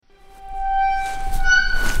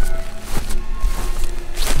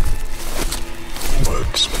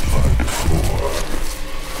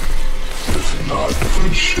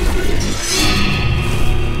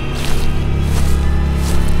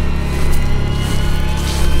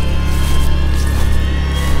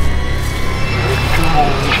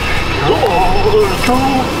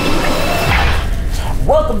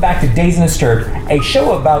back to Dazed and Disturbed, a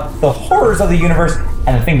show about the horrors of the universe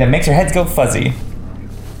and the thing that makes your heads go fuzzy.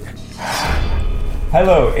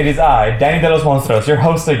 Hello, it is I, Danny de los Monstros, your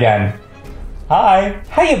host again. Hi,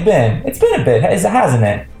 how you been? It's been a bit, hasn't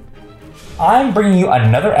it? I'm bringing you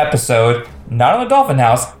another episode, not on the Dolphin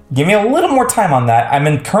House. Give me a little more time on that.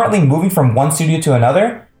 I'm currently moving from one studio to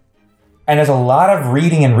another, and there's a lot of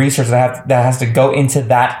reading and research that has to go into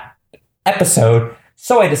that episode,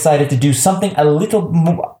 so I decided to do something a little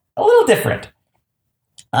different.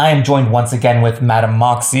 I am joined once again with Madam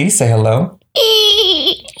Moxie. Say hello.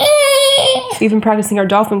 We've been practicing our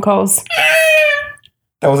dolphin calls.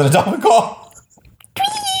 That wasn't a dolphin call.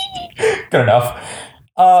 Good enough.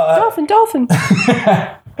 Dolphin.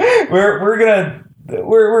 We're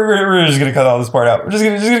just gonna cut all this part out. We're just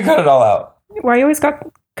gonna cut it all out. Why you always got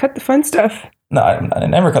cut the fun stuff? No, I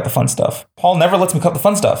never cut the fun stuff. Paul never lets me cut the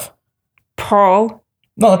fun stuff. Paul.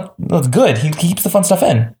 No, that's good. He keeps the fun stuff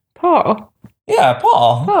in. Paul. Yeah,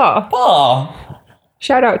 Paul.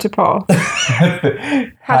 Shout out to Paul.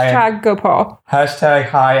 Hashtag go Paul. Hashtag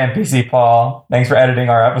hi NPC Paul. Thanks for editing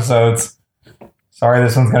our episodes. Sorry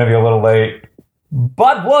this one's going to be a little late.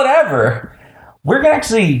 But whatever. We're going to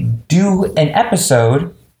actually do an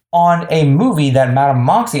episode on a movie that Madam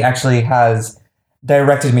Moxie actually has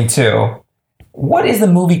directed me to. What is the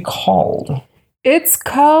movie called? It's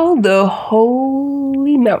called The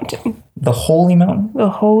Holy Mountain. The Holy Mountain? The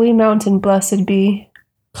Holy Mountain, blessed be.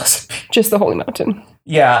 Blessed be. Just the Holy Mountain.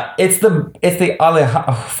 Yeah, it is the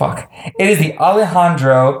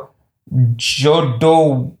Alejandro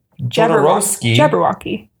Jodorowsky.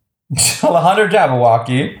 Jabberwocky. Alejandro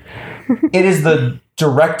Jabberwocky. It is the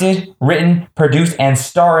directed, written, produced, and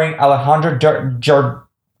starring Alejandro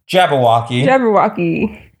Jabberwocky.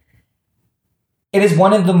 Jabberwocky. It is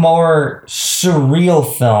one of the more surreal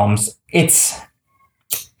films. It's,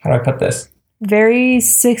 how do I put this? Very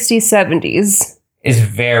 60s, 70s. Is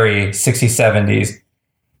very 60s, 70s.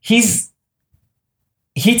 He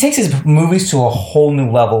takes his movies to a whole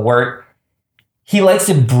new level where he likes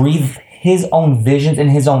to breathe his own visions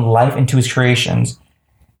and his own life into his creations.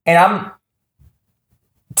 And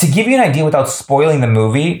to give you an idea without spoiling the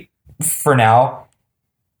movie for now,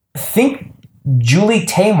 think Julie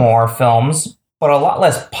Taymor films, but a lot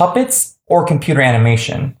less puppets or computer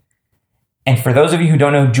animation. And for those of you who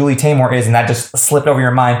don't know who Julie Taymor is, and that just slipped over your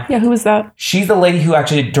mind. Yeah, who is that? She's the lady who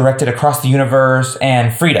actually directed Across the Universe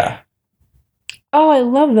and Frida. Oh, I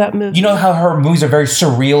love that movie. You know how her movies are very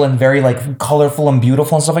surreal and very like colorful and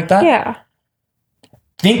beautiful and stuff like that? Yeah.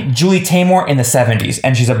 Think Julie Taymor in the 70s,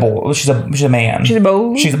 and she's a man. She's a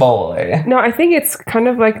boy. She's a boy. No, I think it's kind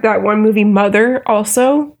of like that one movie, Mother,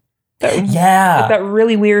 also. That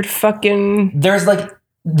really weird fucking... There's like...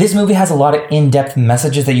 This movie has a lot of in-depth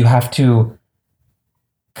messages that you have to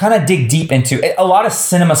kind of dig deep into. A lot of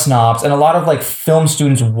cinema snobs and a lot of like film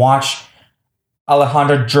students watch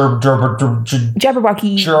Alejandro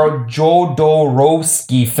Jabberwocky.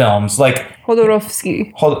 Jodorowsky films. Like...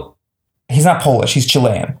 Jodorowsky. He's not Polish. He's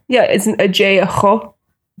Chilean. Yeah, it's a J, a Cho.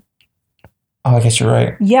 Oh, I guess you're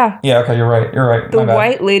right. Yeah. Yeah, okay, you're right. The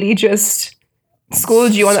white lady just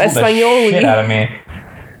schooled you on the Espanol. Shit out of me.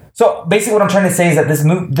 So basically what I'm trying to say is that this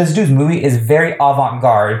dude's movie is very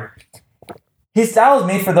avant-garde. His style is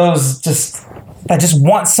made for those that just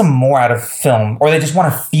want some more out of film, or they just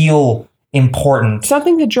want to feel important.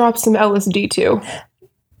 Something to drop some LSD to.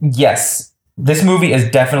 Yes. This movie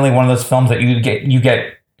is definitely one of those films that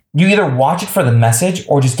you either watch it for the message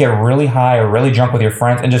or just get really high or really drunk with your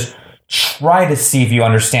friends and just try to see if you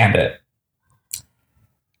understand it.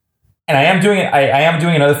 And I am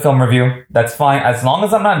doing another film review. That's fine. As long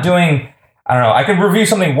as I'm not doing, I don't know, I could review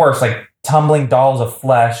something worse like Tumbling Dolls of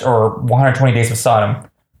Flesh or 120 Days of Sodom,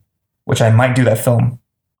 which I might do that film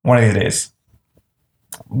one of these days.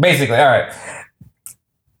 Basically, all right.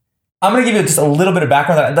 I'm going to give you just a little bit of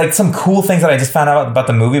background, like some cool things that I just found out about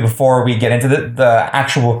the movie before we get into the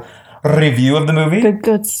actual review of the movie. The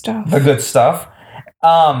good stuff.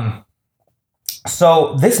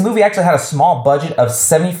 So this movie actually had a small budget of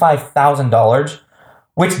 $75,000,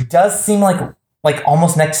 which does seem like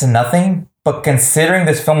almost next to nothing. But considering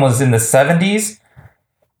this film was in the 70s,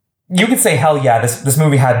 you could say, hell yeah, this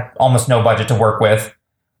movie had almost no budget to work with.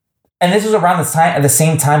 And this was around the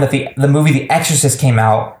same time that the movie The Exorcist came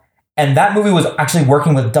out. And that movie was actually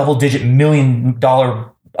working with double-digit $1 million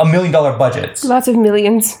budgets. Lots of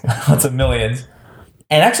millions. Lots of millions.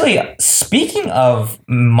 And actually, speaking of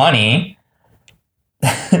money...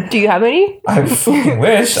 Do you have any? I fucking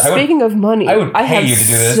wish. Speaking of money, I would pay you to do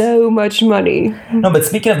this. So much money. No, but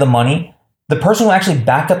speaking of the money, the person who actually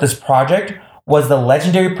backed up this project was the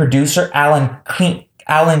legendary producer Alan Klein.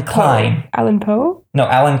 Alan Poe? No,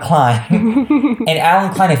 Alan Klein. And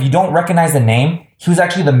Alan Klein, if you don't recognize the name, he was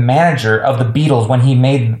actually the manager of the Beatles when he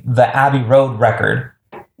made the Abbey Road record.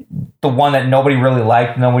 The one that nobody really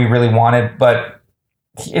liked, nobody really wanted, but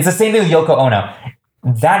it's the same thing with Yoko Ono.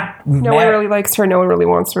 No one really likes her, no one really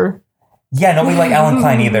wants her. Yeah, nobody liked Alan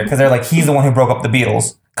Klein either, because they're like, he's the one who broke up the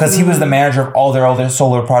Beatles. Because he was the manager of all their other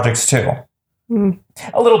solo projects too.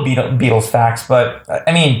 A little Beatles facts, but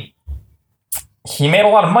I mean, he made a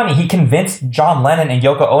lot of money. He convinced John Lennon and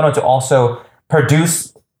Yoko Ono to also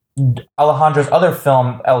produce Alejandro's other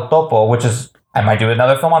film, El Topo, which is, I might do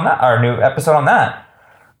another film on that, or a new episode on that.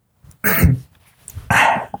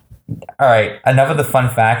 All right, enough of the fun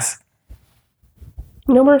facts.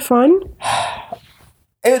 No more fun?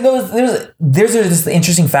 There's just the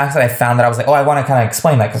interesting facts that I found that I was like, oh, I want to kind of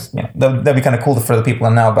explain that because that'd be kind of cool for the people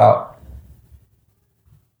to know about.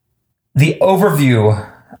 The overview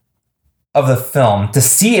of the film, to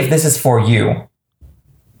see if this is for you.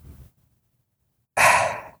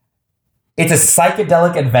 It's a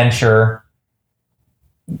psychedelic adventure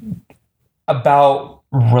about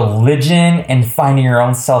religion and finding your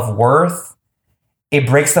own self-worth. It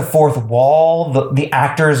breaks the fourth wall. The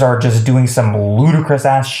actors are just doing some ludicrous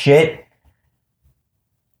ass shit.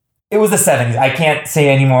 It was the 70s. I can't say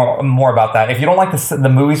any more about that. If you don't like the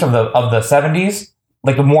movies from the 70s,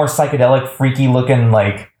 like the more psychedelic, freaky looking,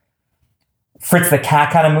 like Fritz the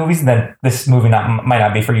Cat kind of movies, then this movie might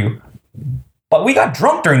not be for you. But we got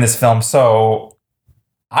drunk during this film, so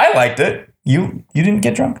I liked it. You didn't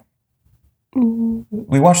get drunk?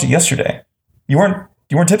 We watched it yesterday. You weren't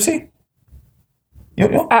tipsy?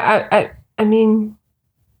 I mean,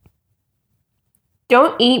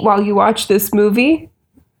 don't eat while you watch this movie.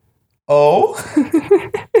 Oh?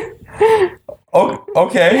 Oh,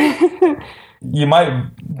 okay. You might.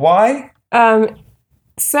 Why?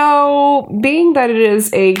 So, being that it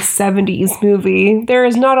is a 70s movie, there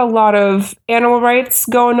is not a lot of animal rights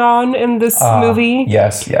going on in this movie.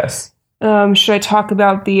 Yes. Should I talk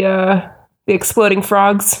about the exploding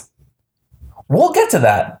frogs? We'll get to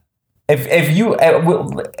that. If you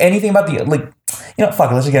anything about the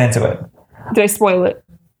fuck it, let's just get into it. Did I spoil it?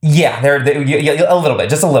 Yeah, a little bit,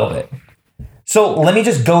 just a little bit. So let me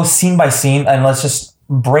just go scene by scene and let's just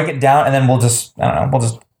break it down, and then we'll just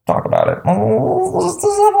talk about it.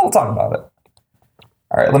 We'll talk about it.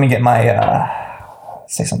 All right, let me get my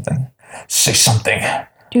say something.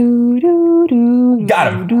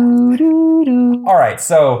 Got him. All right,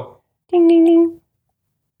 so ding ding ding.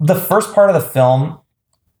 The first part of the film,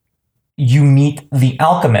 you meet the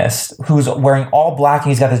alchemist who's wearing all black and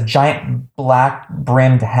he's got this giant black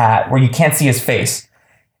brimmed hat where you can't see his face.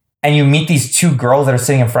 And you meet these two girls that are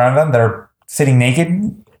sitting in front of him that are sitting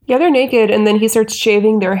naked. Yeah, they're naked, and then he starts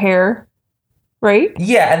shaving their hair, right?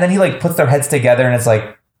 Yeah, and then he puts their heads together and it's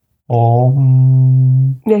like, oh.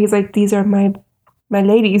 Yeah, he's like, these are my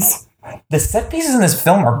ladies. The set pieces in this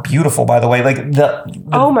film are beautiful, by the way.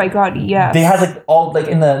 Oh my god, yeah. They had all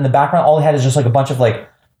in the background, all they had is just a bunch of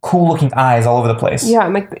cool looking eyes all over the place.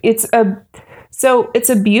 Yeah, it's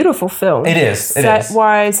a beautiful film. It is. Set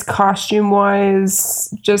wise, costume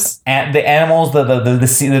wise, just and the animals, the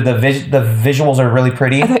visuals are really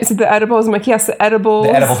pretty. I thought you said the edibles. I'm like, yes, the edibles.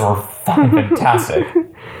 The edibles were fucking fantastic.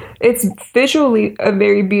 It's visually a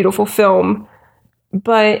very beautiful film.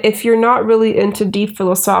 But if you're not really into deep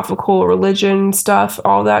philosophical religion stuff,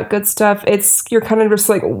 all that good stuff, you're kind of just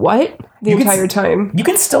like, what? The entire time. You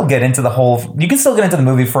can still get into the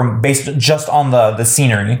movie based just on the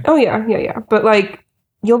scenery. Oh yeah. But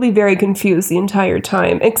you'll be very confused the entire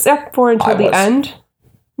time, except for until the end,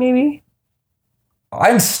 maybe.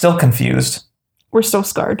 I'm still confused. We're still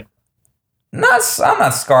scarred. I'm not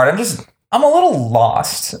scarred. I'm a little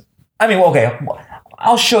lost. I mean, okay.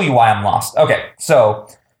 I'll show you why I'm lost. Okay, so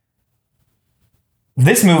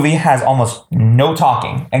this movie has almost no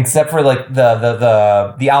talking except for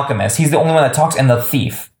the alchemist. He's the only one that talks, and the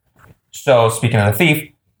thief. So speaking of the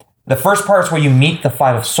thief, the first part is where you meet the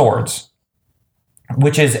Five of Swords,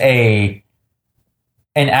 which is an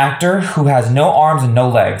actor who has no arms and no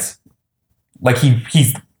legs.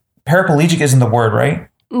 He's paraplegic isn't the word, right?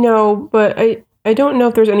 No, but I don't know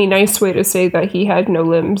if there's any nice way to say that he had no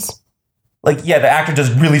limbs. The actor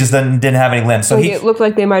didn't have any limbs. So it looked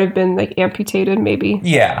like they might have been amputated, maybe.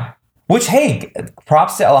 Yeah. Which, hey,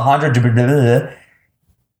 props to Alejandro.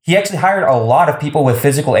 He actually hired a lot of people with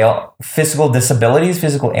physical disabilities,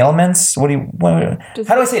 physical ailments. How do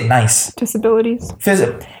I say it nice? Disabilities.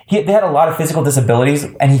 They had a lot of physical disabilities,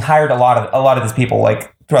 and he hired a lot of these people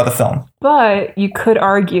throughout the film. But you could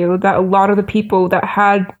argue that a lot of the people that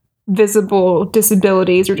had visible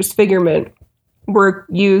disabilities or disfigurement were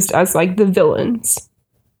used as the villains.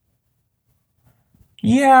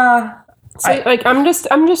 Yeah. So I'm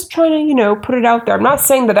just trying to, put it out there. I'm not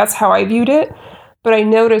saying that that's how I viewed it, but I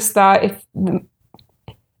noticed that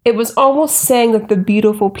it was almost saying that the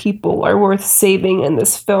beautiful people are worth saving in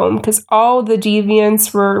this film, because all the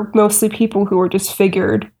deviants were mostly people who were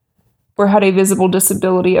disfigured or had a visible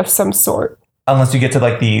disability of some sort. Unless you get to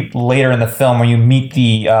like the later in the film where you meet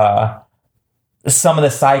the some of the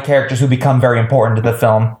side characters who become very important to the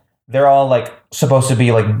film. They're all like supposed to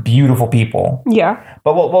be like beautiful people. Yeah.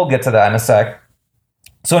 But we'll get to that in a sec.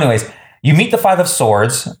 So anyways, you meet the Five of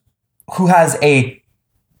Swords, who has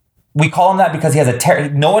we call him that because he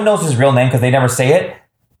has no one knows his real name because they never say it.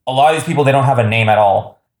 A lot of these people, they don't have a name at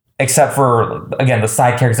all, except for, again, the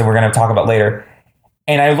side characters that we're going to talk about later.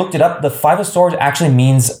 And I looked it up. The Five of Swords actually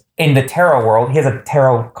means, in the tarot world, he has a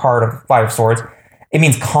tarot card of Five of Swords. It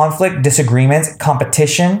means conflict, disagreements,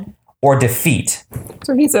 competition, or defeat.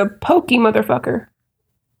 So he's a pokey motherfucker.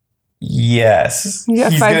 Yes. He's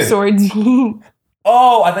got five swords.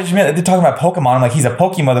 Oh, I thought you meant they're talking about Pokemon. I'm like, he's a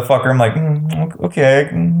pokey motherfucker. I'm like, okay,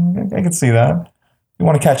 I can see that. You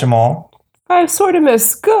want to catch them all. Five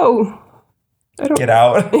Swordimus, go. Get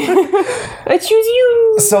out. I choose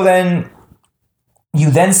you. So then, you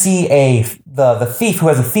then see the thief who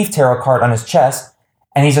has a thief tarot card on his chest,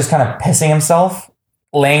 and he's just kind of pissing himself,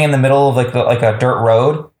 laying in the middle of like a dirt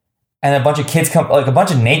road. And a bunch of kids come, like a bunch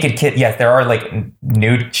of naked kids. Yes, there are like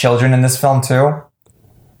nude children in this film too.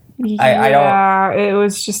 Yeah, I don't. It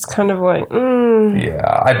was just kind of like.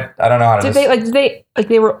 Yeah, I don't know how to.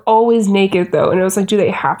 They were always naked though, and it was like, do they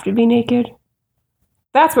have to be naked?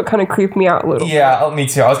 That's what kind of creeped me out a little. Yeah, me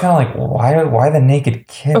too. I was kind of like, why the naked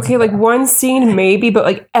kids? Okay, like one scene maybe, but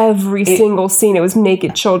like every single scene, it was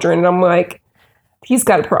naked children, and I'm like. He's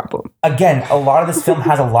got a problem. Again, a lot of this film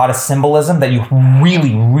has a lot of symbolism that you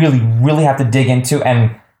really, really, really have to dig into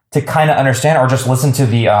and to kind of understand, or just listen to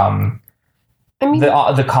the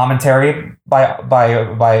commentary by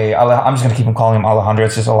I'm just gonna keep calling him Alejandro.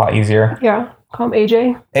 It's just a lot easier. Yeah, call him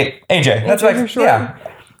AJ. AJ. That's right. Sure. Yeah.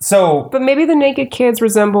 So, but maybe the naked kids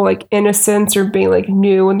resemble like innocence or being like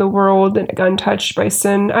new in the world and untouched by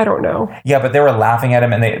sin. I don't know. Yeah, but they were laughing at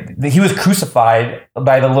him, and he was crucified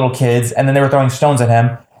by the little kids, and then they were throwing stones at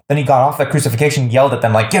him. Then he got off the crucifixion, yelled at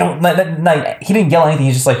them like, "Get out!" He didn't yell anything.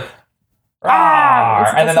 He's just like,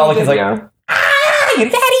 "Ah!" And then all the kids like, "Ah, get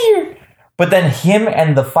out of here!" But then him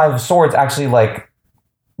and the Five of Swords actually like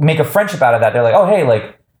make a friendship out of that. They're like, "Oh, hey,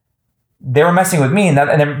 like." They were messing with me, and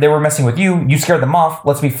then they were messing with you. You scared them off.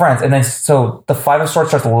 Let's be friends. And then so the Five of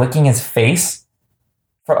Swords starts licking his face,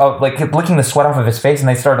 licking the sweat off of his face, and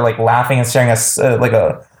they started like laughing and staring at like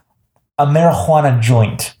a marijuana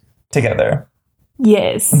joint together.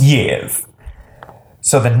 Yes. Yes.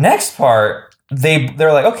 So the next part,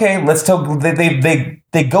 they're like, okay, let's tell.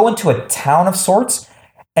 They go into a town of sorts,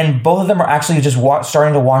 and both of them are actually just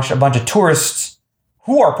starting to watch a bunch of tourists.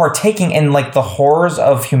 Who are partaking in like the horrors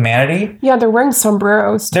of humanity? Yeah, they're wearing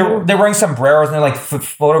sombreros. They're wearing sombreros, and they're like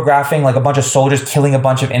photographing like a bunch of soldiers killing a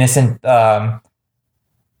bunch of innocent. I'm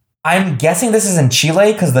guessing this is in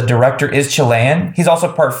Chile because the director is Chilean. He's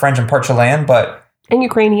also part French and part Chilean, and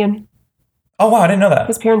Ukrainian. Oh wow, I didn't know that.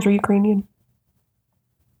 His parents were Ukrainian.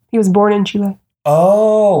 He was born in Chile.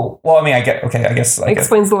 Oh well, I mean, I guess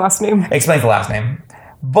explains the last name. Explains the last name,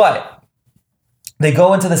 but. They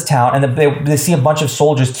go into this town and they see a bunch of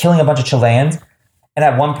soldiers killing a bunch of Chileans. And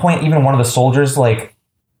at one point, even one of the soldiers like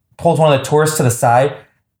pulls one of the tourists to the side,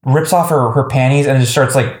 rips off her panties, and just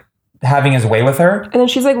starts like having his way with her. And then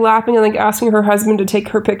she's like laughing and like asking her husband to take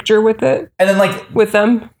her picture with it. And then like with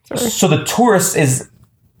them. Sorry. So the tourist is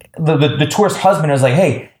the tourist husband is like,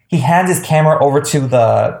 hey, he hands his camera over to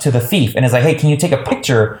the thief and is like, hey, can you take a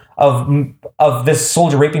picture of this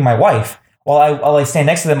soldier raping my wife while I stand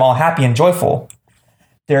next to them all happy and joyful.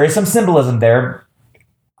 There is some symbolism there.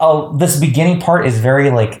 This beginning part is very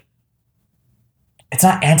like, it's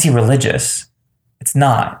not anti-religious. It's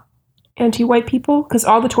not. Anti-white people? Because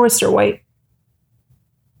all the tourists are white.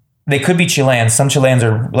 They could be Chileans. Some Chileans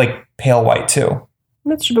are like pale white too.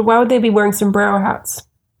 That's true, but why would they be wearing sombrero hats?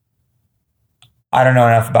 I don't know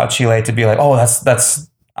enough about Chile to be like, oh, that's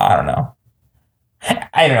I don't know.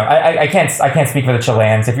 I don't know. I can't speak for the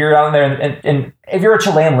Chileans. If you're out there and if you're a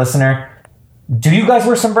Chilean listener, do you guys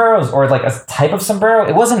wear sombreros or like a type of sombrero?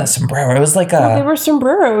 It wasn't a sombrero. It was like a... No, they were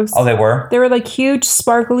sombreros. Oh, they were? They were like huge,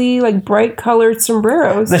 sparkly, like bright colored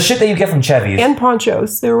sombreros. The shit that you get from Chevy's. And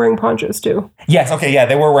ponchos. They were wearing ponchos too. Yes, okay, yeah,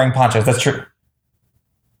 they were wearing ponchos. That's true.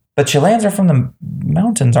 But Chileans are from the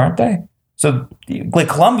mountains, aren't they? So like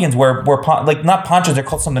Colombians wear like not ponchos, they're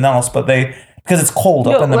called something else, but they because it's cold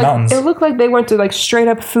up in the like, mountains. It looked like they went to like straight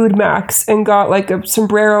up Food Max and got like a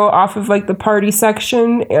sombrero off of like the party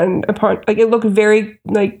section, and upon like it looked very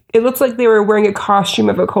like it looks like they were wearing a costume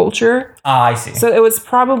of a culture. Ah, I see. So it was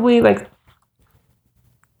probably like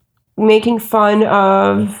making fun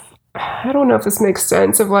of, I don't know if this makes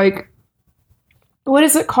sense, of like, what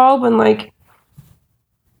is it called when like,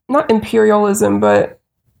 not imperialism, but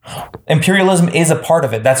Imperialism is a part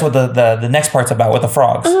of it. That's what the next part's about with the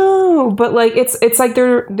frogs. oh, but like it's like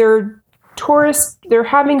they're tourists, they're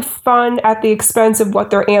having fun at the expense of what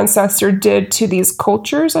their ancestor did to these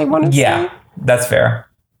cultures, I want to Yeah, say. that's fair.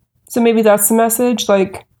 So maybe that's the message.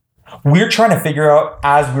 Like We're trying to figure out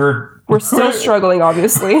as we're still struggling,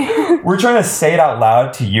 obviously. we're trying to say it out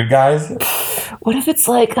loud to you guys. What if it's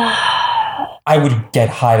like I would get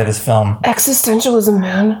high to this film. existentialism,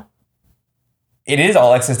 man? It is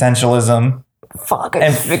all existentialism. Fuck, I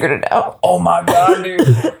And figured it out. Oh my god, dude.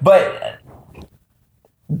 But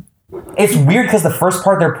it's weird because the first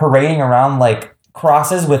part they're parading around like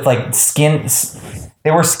crosses with like skin.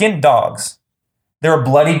 They were skinned dogs. They were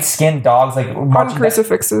bloodied skinned dogs, like On marching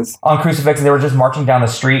crucifixes. on crucifixes. They were just marching down the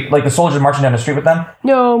street, like the soldiers marching down the street with them.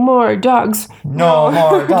 No more dogs. No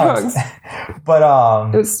more dogs. But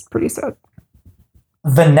It was pretty sad.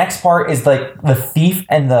 the next part is like the thief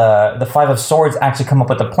and the Five of Swords actually come up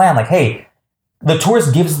with a plan. Like, hey, the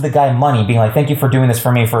tourist gives the guy money, being like, "Thank you for doing this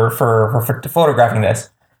for me, for photographing this."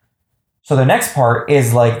 So the next part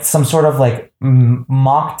is like some sort of like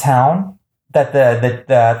mock town that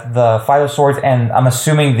the Five of Swords and I'm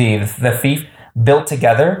assuming the thief built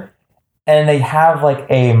together, and they have like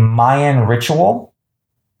a Mayan ritual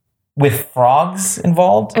with frogs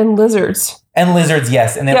involved And lizards. and lizards.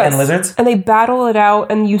 Yes, and Yes. and lizards. And they battle it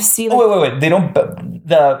out, and you see like, Oh wait. They don't.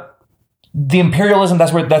 The imperialism.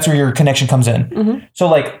 That's where your connection comes in. Mhm. So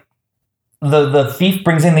like, the thief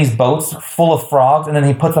brings in these boats full of frogs, and then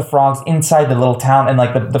he puts the frogs inside the little town, and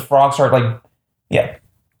like the frogs start like,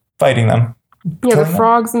 fighting them. yeah, the killing them?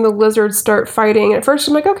 frogs and the lizards start fighting. At first,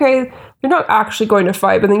 I'm like, okay, they're not actually going to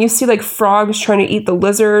fight, but then you see like frogs trying to eat the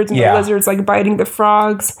lizards, and Yeah. the lizards like biting the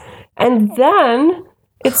frogs, and then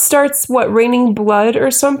it starts raining blood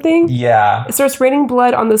or something. Yeah, It starts raining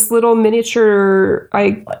blood on this little miniature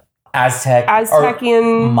like Aztec or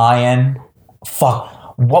Aztecian. Mayan.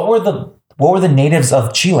 Fuck. What were the natives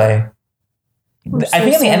of Chile? We're I so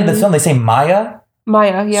think at the end of the sorry. film they say Maya.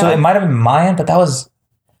 Maya, yeah. So it might have been Mayan, but that was.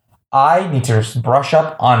 I need to brush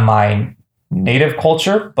up on my native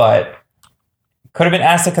culture, but could have been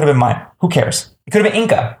Aztec, could have been Mayan. Who cares? It could have been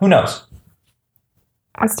Inca. Who knows?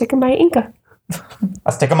 Aztec and Maya Inca.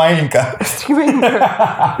 Aztec, Maya, Inca. Aztec and Maya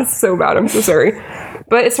Inca. It's so bad. I'm so sorry.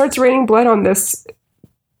 But it starts raining blood on this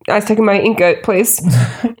Aztec and Maya Inca place.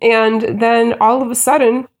 And then all of a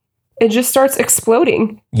sudden, it just starts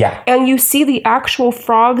exploding. Yeah. And you see the actual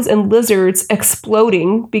frogs and lizards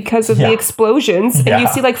exploding because of Yeah. the explosions. And you Yeah.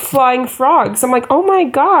 see like flying frogs. I'm like, oh my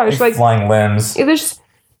gosh. Like, flying limbs. there's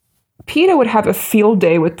PETA would have a field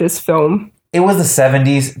day with this film. It was the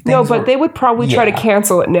 70s. No, Things but were- they would probably try to Yeah.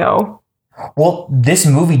 cancel it now. Well, this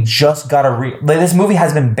movie just got this movie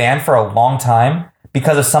has been banned for a long time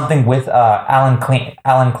because of something with Alan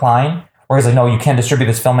Klein, where he's like, no, you can't distribute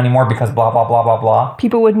this film anymore because blah, blah, blah, blah, blah.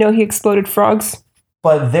 People would know he exploded frogs.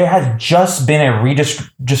 But there has just been a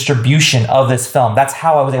redistribution of this film. That's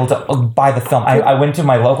how I was able to buy the film. I went to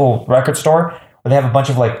my local record store where they have a bunch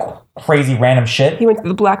of like crazy random shit. He went to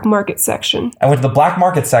the black market section. I went to the black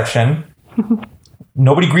market section.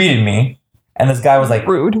 Nobody greeted me. And this guy was like,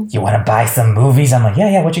 Rude. "You want to buy some movies?" I'm like,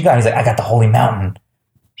 yeah, what you got? He's like, "I got the Holy Mountain."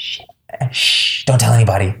 Shh, don't tell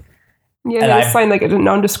anybody. Yeah, And you I- signed like a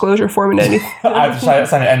non-disclosure form and anything. I have to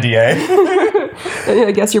sign an NDA.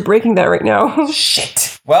 I guess you're breaking that right now.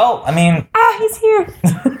 Shit. Well, I mean, He's here.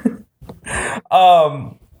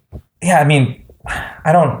 yeah, I mean,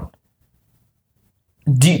 I don't.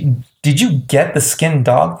 Did you get the skin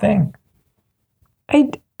dog thing?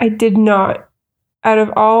 I did not. Out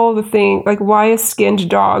of all the things, like why a skinned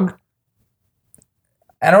dog?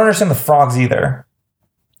 I don't understand the frogs either.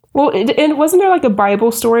 Well, and wasn't there like a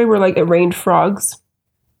Bible story where like it rained frogs?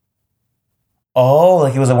 Oh,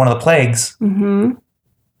 like it was one of the plagues. Mm-hmm.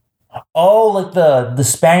 Oh, like the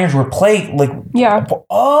Spaniards were plagued. Like, Yeah.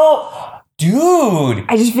 oh, dude.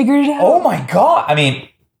 I just figured it out. Oh my god! I mean,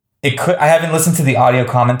 it could. I haven't listened to the audio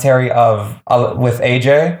commentary of with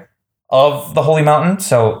AJ of the Holy Mountain,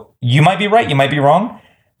 so you might be right, you might be wrong,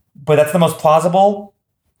 but that's the most plausible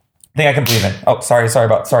thing I can believe in. Oh, sorry,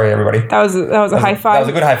 everybody. That was a high five. That was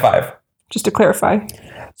a good high five. Just to clarify.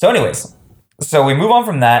 So, anyways, so we move on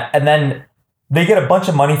from that, and then they get a bunch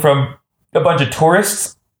of money from a bunch of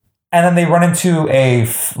tourists, and then they run into a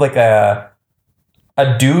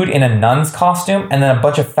a dude in a nun's costume and then a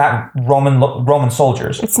bunch of fat Roman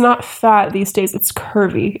soldiers. It's not fat these days. It's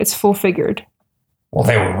curvy. It's full figured. Well,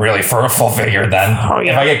 they were really full figured then. Oh,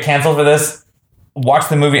 yeah. If I get canceled for this, watch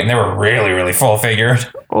the movie and they were really, really full figured.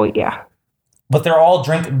 Oh, yeah. But they're all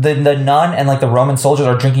the nun and like the Roman soldiers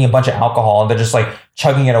are drinking a bunch of alcohol and they're just like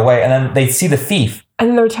chugging it away. And then they see the thief.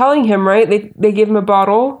 And they're telling him, right? They give him a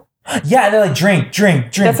bottle. Yeah, and they're like, drink.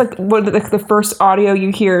 That's like the first audio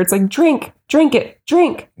you hear. It's like, drink it,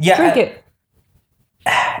 drink it.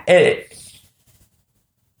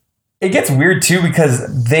 It gets weird too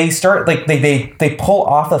because they start like they pull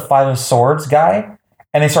off the Five of Swords guy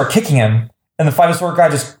and they start kicking him. And the Five of Swords guy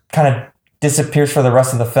just kind of disappears for the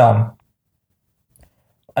rest of the film.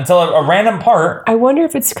 Until a random part. I wonder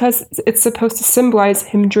if it's because it's supposed to symbolize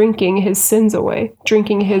him drinking his sins away.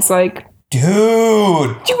 Drinking his, like... Dude,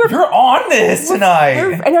 you're on this tonight.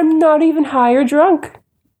 And I'm not even high or drunk.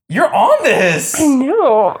 You're on this. I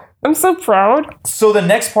know. I'm so proud. So the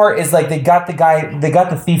next part is like they got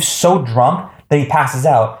the thief so drunk that he passes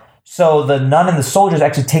out. So the nun and the soldiers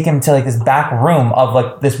actually take him to like this back room of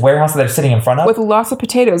like this warehouse that they're sitting in front of. With lots of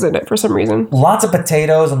potatoes in it for some reason. Lots of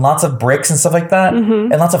potatoes and lots of bricks and stuff like that.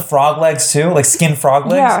 Mm-hmm. And lots of frog legs too, like skinned frog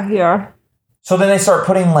legs. Yeah. So then they start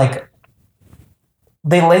putting like,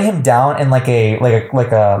 they lay him down in like a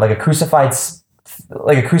crucified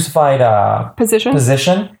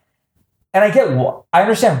position. And I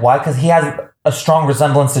understand why, because he has a strong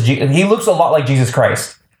resemblance to Jesus. He looks a lot like Jesus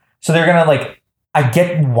Christ. So they're gonna like, I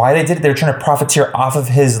get why they did it. They're trying to profiteer off of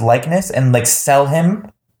his likeness and like sell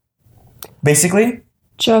him, basically.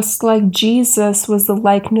 Just like Jesus was the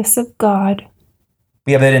likeness of God.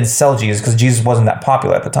 Yeah, but they didn't sell Jesus because Jesus wasn't that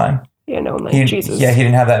popular at the time. Yeah, no one liked Jesus. Yeah, he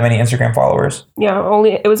didn't have that many Instagram followers. Yeah,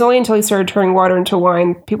 it was only until he started turning water into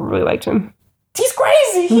wine people really liked him. He's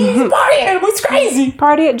crazy. He's partying. He's crazy.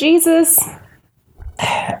 Party at Jesus.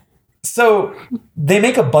 So they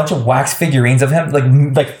make a bunch of wax figurines of him,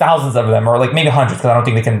 like thousands of them, or like maybe hundreds, because I don't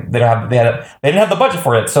think they didn't have the budget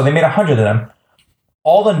for it, so they made 100 of them.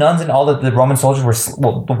 All the nuns and all the Roman soldiers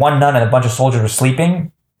the one nun and a bunch of soldiers were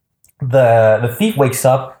sleeping. The thief wakes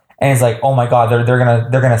up and is like, "Oh my God, they're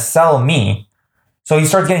gonna sell me." So he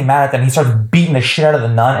starts getting mad at them. He starts beating the shit out of the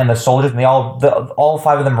nun and the soldiers, and all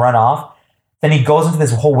five of them run off. Then he goes into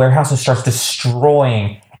this whole warehouse and starts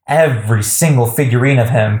destroying every single figurine of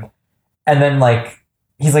him. And then, like,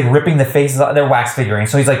 he's, like, ripping the faces off. They're wax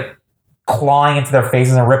figurines. So he's, like, clawing into their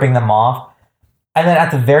faces and ripping them off. And then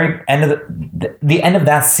at the very end of the end of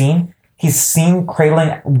that scene, he's seen cradling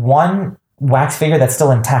one wax figure that's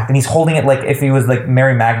still intact. And he's holding it like if he was, like,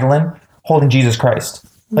 Mary Magdalene holding Jesus Christ.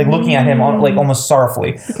 Like, looking at him, like, almost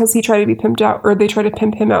sorrowfully. Because he tried to be pimped out. Or they tried to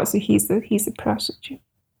pimp him out, so he's the prostitute.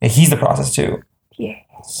 Yeah, he's the prostitute. Yeah.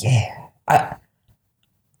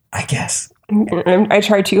 I guess. I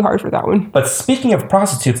tried too hard for that one. But speaking of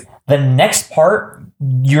prostitutes, the next part,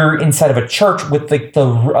 you're inside of a church with like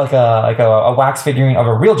a wax figurine of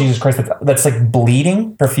a real Jesus Christ that's like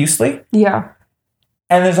bleeding profusely. Yeah.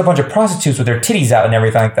 And there's a bunch of prostitutes with their titties out and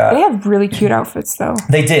everything like that. They have really cute outfits though.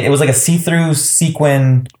 They did. It was like a see-through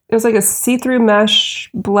sequin. It was like a see-through mesh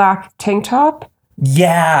black tank top.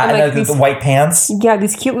 Yeah, and like the white pants. Yeah,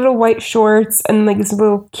 these cute little white shorts and like these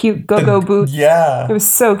little cute go-go boots. Yeah. It was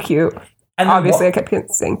so cute. And obviously, I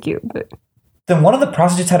kept saying cute, but... Then one of the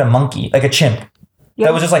prostitutes had a monkey, like a chimp,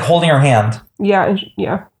 that was just like holding her hand. Yeah.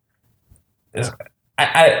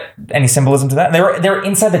 Any symbolism to that? And they were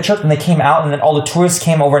inside the church and they came out, and then all the tourists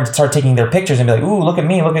came over and started taking their pictures and be like, "Ooh, look at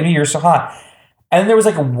me, you're so hot." And then there was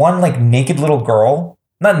like one like naked little girl,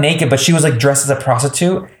 not naked, but she was like dressed as a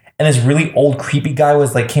prostitute, and this really old creepy guy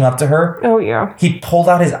came up to her. Oh yeah. He pulled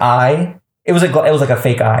out his eye. It was like a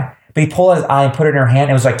fake eye. But he pulled out his eye and put it in her hand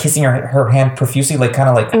and was like kissing her hand profusely, like kind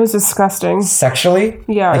of like... It was disgusting. Sexually?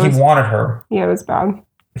 Yeah. Like he wanted her. Yeah, it was bad.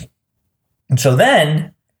 And so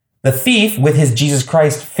then the thief with his Jesus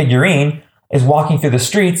Christ figurine is walking through the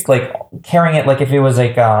streets, like carrying it like if it was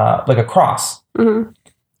like a cross. Mm-hmm.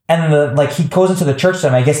 And he goes into the church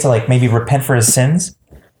I guess to like maybe repent for his sins.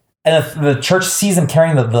 And the church sees him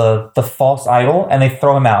carrying the false idol and they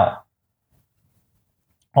throw him out.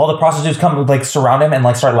 All the prostitutes come like surround him and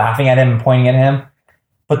like start laughing at him and pointing at him.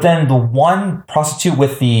 But then the one prostitute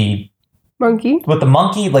with the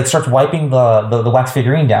monkey like starts wiping the wax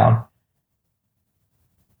figurine down.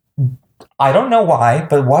 I don't know why,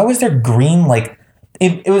 but why was there green like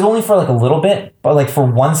it was only for like a little bit, but like for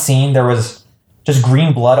one scene there was just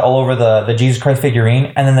green blood all over the Jesus Christ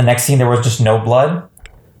figurine, and then the next scene there was just no blood.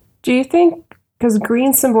 Do you think because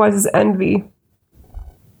green symbolizes envy?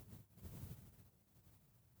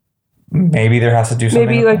 Maybe there has to do something.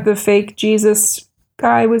 Maybe like the fake Jesus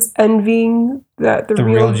guy was envying that the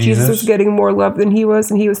real Jesus was getting more love than he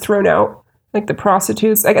was, and he was thrown out. Like the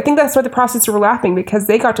prostitutes. Like I think that's why the prostitutes were laughing, because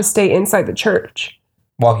they got to stay inside the church.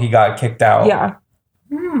 While he got kicked out. Yeah.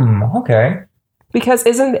 Okay. Because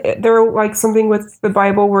isn't there like something with the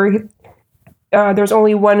Bible where there's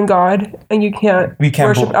only one God, and you can't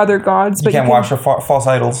worship other gods. But you can't worship false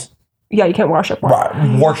idols. Yeah, you can't worship.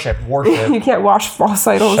 Worship. You can't wash false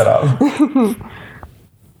idols. Shut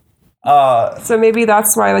up. So maybe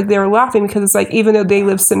that's why like they were laughing, because it's like even though they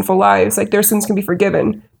live sinful lives, like their sins can be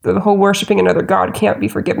forgiven. The whole worshiping another God can't be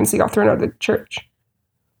forgiven, so he got thrown out of the church.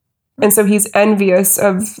 And so he's envious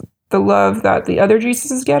of the love that the other Jesus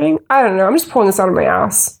is getting. I don't know. I'm just pulling this out of my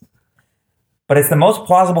ass. But it's the most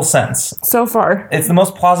plausible sense. So far. It's the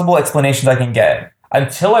most plausible explanations I can get.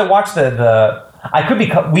 Until I watch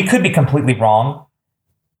we could be completely wrong.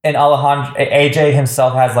 And Alejandro, AJ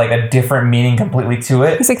himself has like a different meaning completely to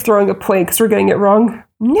it. He's like throwing a plate because we're getting it wrong.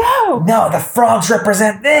 No, the frogs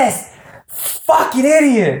represent this. Fucking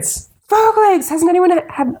idiots. Frog legs. Hasn't anyone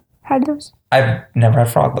had those? I've never had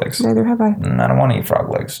frog legs. Neither have I. I don't want to eat frog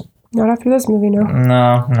legs. Not after this movie, no.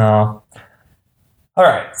 No. All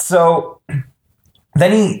right, so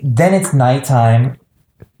then it's nighttime.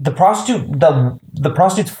 The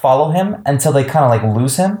prostitutes follow him until they kind of like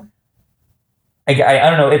lose him. I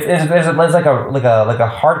don't know. There's like a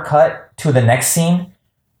hard cut to the next scene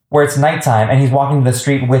where it's nighttime and he's walking the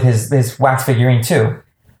street with his wax figurine too.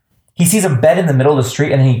 He sees a bed in the middle of the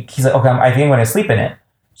street and he's like, okay, I think I'm going to sleep in it.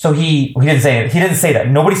 So he didn't say it. He didn't say that.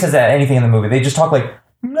 Nobody says that anything in the movie. They just talk like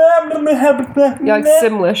yeah, like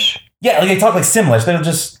Simlish. Yeah, like they talk like Simlish. They're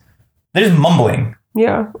just mumbling.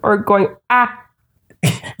 Yeah, or going ah.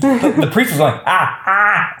 the priest was going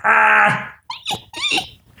ah.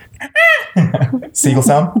 Seagull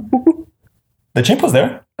sound. The chimp was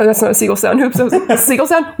there. Oh, that's not a seagull sound. Oops, that was a seagull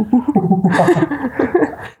sound.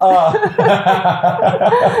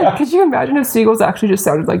 Could you imagine if seagulls actually just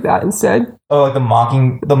sounded like that instead? Oh, like the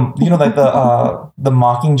mockingjay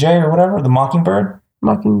or whatever, the mockingbird.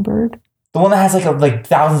 Mockingbird. The one that has like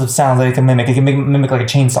thousands of sounds that it can mimic. It can mimic like a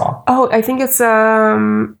chainsaw. Oh, I think it's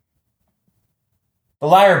the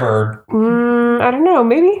lyrebird. I don't know.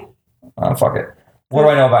 Maybe. Oh, fuck it. What do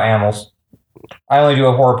I know about animals? I only do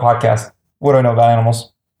a horror podcast. What do I know about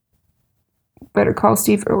animals? Better call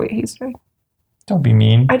Steve. Or wait, he's right. Don't be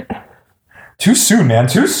mean. Too soon, man.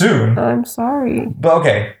 Too soon. I'm sorry. But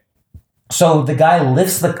okay. So the guy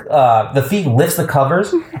lifts the thief lifts the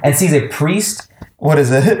covers and sees a priest. What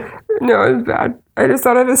is it? No, it's bad. I just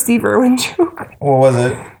thought of a Steve Irwin joke. What was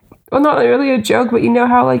it? Well, not really a joke, but you know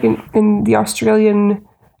how like in the Australian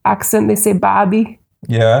accent they say Bobby?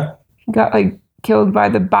 Yeah. He got like killed by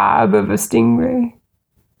the bob of a stingray.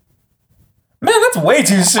 Man, that's way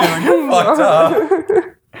too soon. You're fucked up.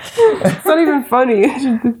 It's not even funny.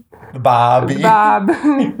 Bobby. Bob.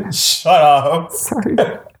 Shut up. Sorry.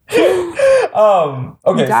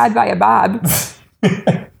 Okay. He died by a bob.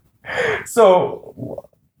 So,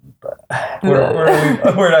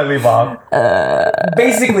 where did I leave off?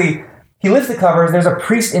 Basically, he lifts the covers. There's a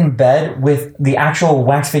priest in bed with the actual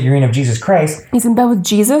wax figurine of Jesus Christ. He's in bed with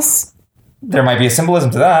Jesus? There might be a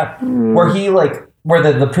symbolism to that, where he where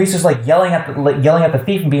the priest is like yelling at the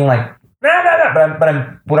thief and being like, nah, nah, nah.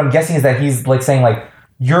 But what I'm guessing is that he's like saying like,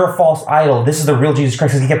 you're a false idol. This is the real Jesus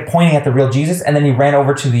Christ. Because he kept pointing at the real Jesus, and then he ran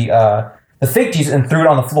over to the fake Jesus and threw it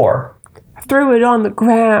on the floor. Threw it on the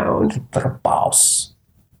ground. Like a boss.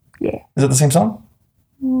 Yeah. Is it the same song?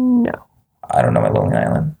 No. I don't know my Lonely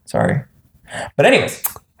Island. Sorry. But anyways.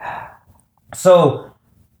 So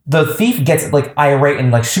the thief gets like irate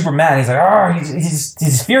and like super mad. He's like, oh,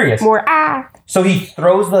 he's furious. More ah. So he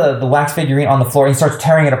throws the wax figurine on the floor and he starts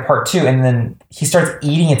tearing it apart too. And then he starts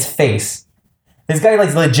eating its face. This guy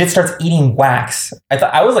like legit starts eating wax.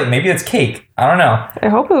 I was like, maybe it's cake. I don't know. I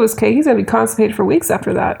hope it was cake. He's gonna be constipated for weeks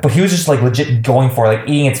after that. But he was just like legit going for it, like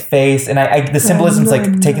eating its face. And the symbolism is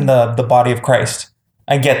like taking the body of Christ.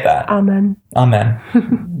 I get that. Amen. Amen.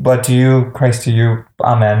 But to you, Christ to you,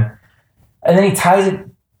 amen. And then he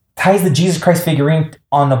ties the Jesus Christ figurine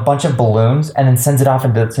on a bunch of balloons and then sends it off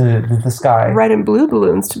into the sky. Red and blue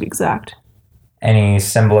balloons, to be exact. Any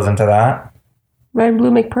symbolism to that? Red and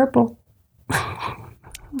blue make purple.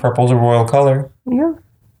 Purple's a royal color. Yeah.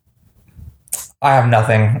 I have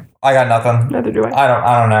nothing. I got nothing. Neither do I.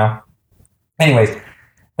 I don't know. Anyways,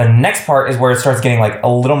 the next part is where it starts getting like a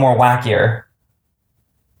little more wackier.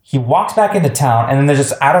 He walks back into town, and then there's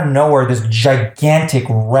just out of nowhere this gigantic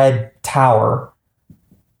red tower.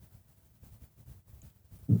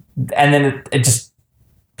 And then it just,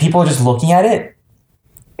 people are just looking at it.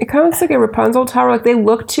 It kind of looks like a Rapunzel tower. Like they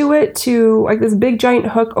look to it to like this big giant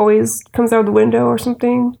hook always comes out of the window or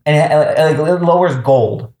something. And it lowers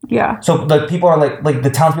gold. Yeah. So like people are like the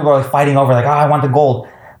townspeople are like fighting over like, oh, I want the gold.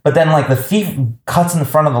 But then like the thief cuts in the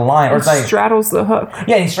front of the line, or it's like straddles the hook.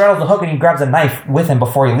 Yeah, he straddles the hook and he grabs a knife with him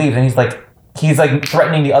before he leaves, and he's like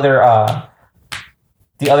threatening the other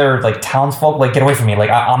like townsfolk, like, get away from me, like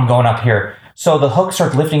I'm going up here. So the hook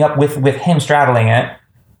starts lifting up with him straddling it.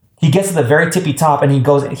 He gets to the very tippy top and he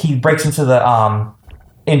breaks into the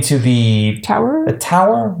tower. The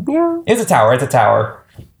tower? Yeah. It's a tower.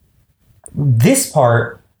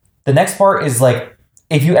 The next part is like,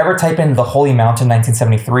 if you ever type in The Holy Mountain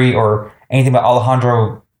 1973 or anything about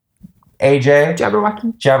Alejandro AJ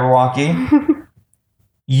Jabberwocky,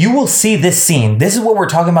 you will see this scene. This is what we're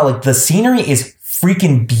talking about. Like, the scenery is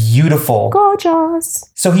freaking beautiful. Gorgeous.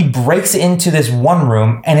 So he breaks into this one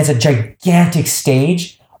room and it's a gigantic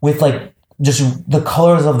stage with like just the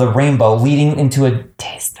colors of the rainbow leading into a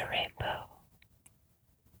taste the rainbow.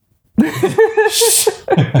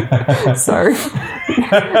 Sorry.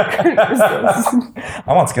 I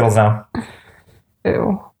want Skittles now.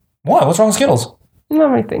 Ew. What? What's wrong with Skittles? Not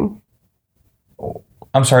my thing.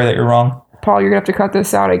 I'm sorry that you're wrong. Paul, you're gonna have to cut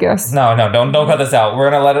this out, I guess. No, don't cut this out. We're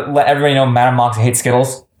gonna let everybody know Madam Moxie hates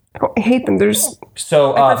Skittles. I hate them.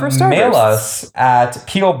 So mail us at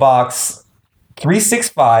P.O. Box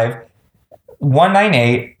 365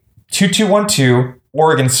 198 2212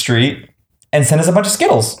 Oregon Street and send us a bunch of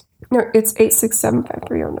Skittles. No, it's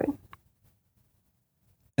 867-5309.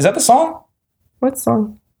 Is that the song? What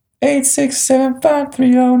song?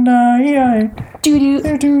 867-5309. Do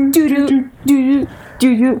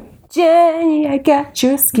Jenny, I got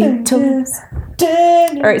your Skittles.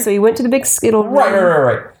 All right, so he went to the big Skittle room.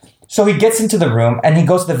 Right. So he gets into the room and he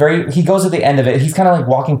goes to the end of it. He's kind of like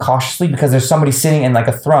walking cautiously because there's somebody sitting in like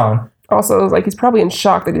a throne. Also, like, he's probably in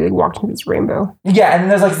shock that he like, walked into this rainbow. Yeah, and then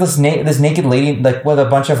there's like this naked lady like with a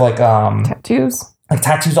bunch of like tattoos. Like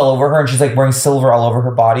tattoos all over her, and she's like wearing silver all over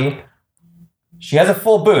her body. She has a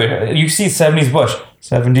full boot. You see 70s bush.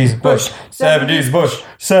 70s bush. 70s bush.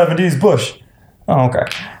 70s bush. Oh, okay.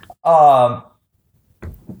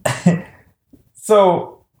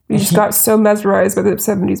 So you just got so mesmerized by the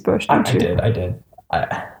 70s bush, didn't you? I did.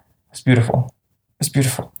 It's beautiful.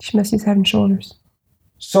 She must use head and shoulders.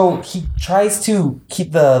 So he tries to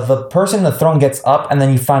keep the person in the throne gets up, and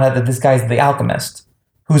then you find out that this guy's the alchemist,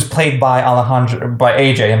 who's played by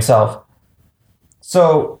AJ himself.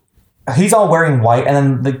 So he's all wearing white,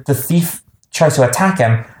 and then the thief tries to attack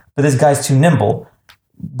him, but this guy's too nimble.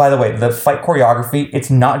 By the way, the fight choreography,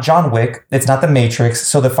 it's not John Wick, it's not The Matrix,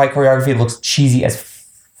 so the fight choreography looks cheesy as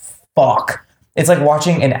fuck. It's like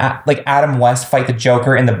watching like Adam West fight the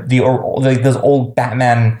Joker in those old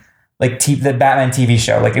Batman, like the Batman TV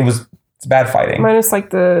show. Like it's bad fighting. Minus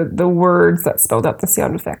like the words that spelled out the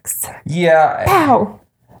sound effects. Yeah. Pow!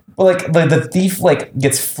 Well, like the thief like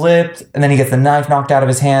gets flipped, and then he gets the knife knocked out of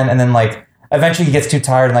his hand, and then like eventually he gets too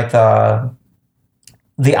tired, and like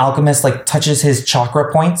the alchemist like touches his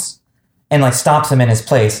chakra points and like stops him in his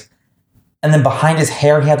place. And then behind his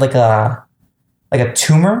hair, he had like a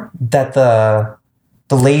tumor that the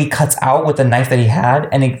lady cuts out with the knife that he had,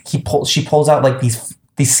 and she pulls out like these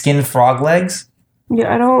skinned frog legs.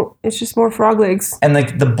 Yeah, it's just more frog legs. And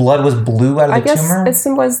like the blood was blue out of the tumor. I guess it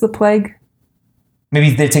symbolizes the plague.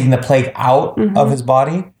 Maybe they're taking the plague out of his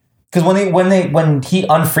body. Because when he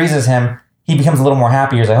unfreezes him, he becomes a little more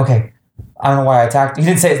happy. He's like, okay, I don't know why I attacked. He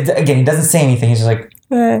didn't say again. He doesn't say anything. He's just like,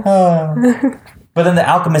 But then the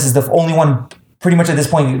alchemist is the only one. Pretty much at this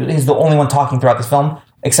point, he's the only one talking throughout this film,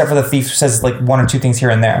 except for the thief who says like one or two things here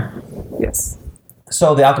and there. Yes.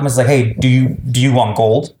 So the alchemist is like, hey, do you want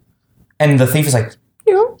gold? And the thief is like,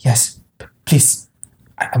 yeah. Yes, please.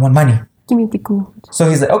 I want money. Give me the gold. So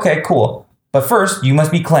he's like, okay, cool. But first, you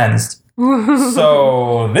must be cleansed.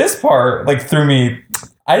 So this part like threw me.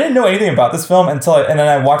 I didn't know anything about this film and then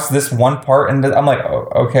I watched this one part and I'm like, oh,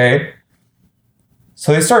 okay.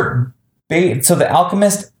 So they start so the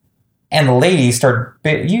alchemist and the lady start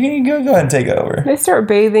you can go ahead and take it over. They start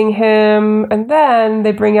bathing him, and then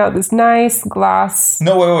they bring out this nice glass.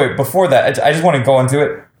 No, wait. Before that, I just want to go into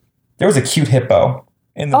it. There was a cute hippo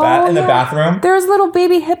in the the bathroom. There was a little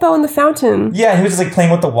baby hippo in the fountain. Yeah, he was just like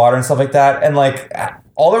playing with the water and stuff like that. And like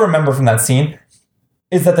all I remember from that scene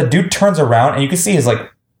is that the dude turns around and you can see his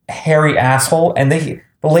like hairy asshole, and the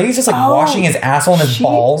lady's just like washing his asshole and his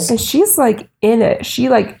balls. And she's like in it. She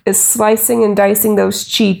like is slicing and dicing those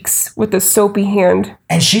cheeks with a soapy hand.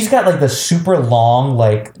 And she's got like the super long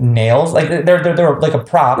like nails. Like they're like a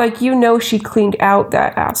prop. Like, she cleaned out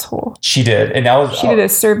that asshole. She did. And that was she did a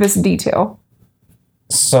service detail.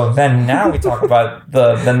 So then now we talk about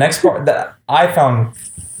the next part that I found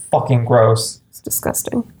fucking gross. It's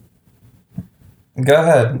disgusting. Go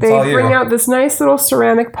ahead. It's They all you. bring out this nice little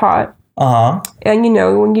ceramic pot. Uh-huh. And,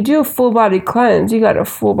 when you do a full body cleanse, you got a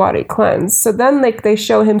full body cleanse. So then, they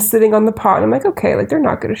show him sitting on the pot. And I'm like, okay, they're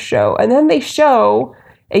not going to show. And then they show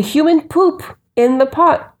a human poop in the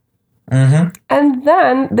pot. Mm-hmm. And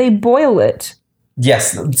then they boil it.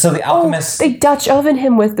 Yes. So the alchemist... They Dutch oven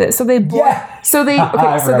him with it. So they boil... Yeah. So they... I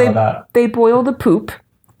Okay, so forgot about they boil the poop.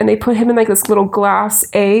 And they put him in, this little glass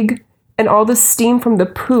egg. And all the steam from the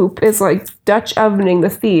poop is, Dutch ovening the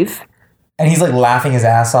thief. And he's laughing his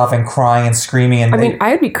ass off and crying and screaming. And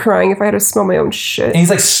I'd be crying if I had to smell my own shit. And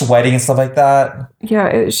he's sweating and stuff like that. Yeah,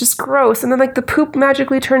 it's just gross. And then the poop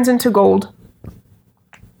magically turns into gold.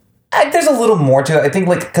 There's a little more to it. I think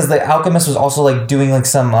because the alchemist was also doing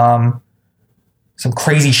some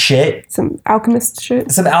crazy shit. Some alchemist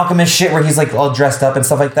shit. Some alchemist shit where he's all dressed up and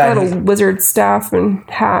stuff like that. A little wizard staff and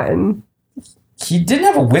hat and... He didn't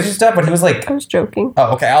have a wizard staff, but he was I was joking.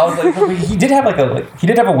 Oh, okay. I was he did have he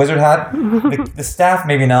did have a wizard hat. The staff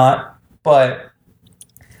maybe not, but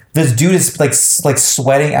this dude is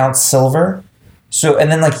sweating out silver. So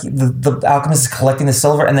and then the alchemist is collecting the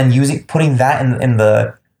silver and then putting that in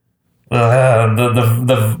the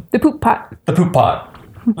poop pot. The poop pot.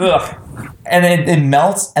 Ugh. And then it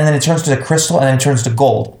melts and then it turns to the crystal and then it turns to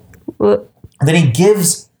gold. Ugh. Then he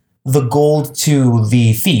gives the gold to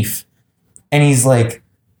the thief. And he's like,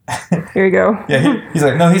 here you go. Yeah, he's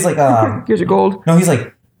like, no, he's like, here's your gold. No, he's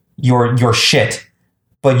like, you're shit,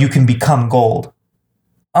 but you can become gold.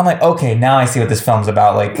 I'm like, okay, now I see what this film's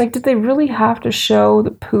about. Did they really have to show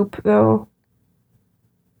the poop though?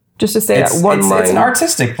 Just to say that one line. It's an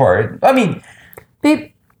artistic part. I mean,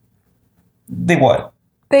 they what?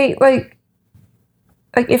 They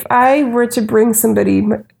if I were to bring somebody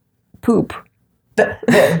poop.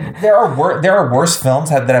 There are worse films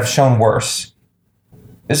that have shown worse.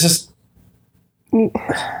 It's just we're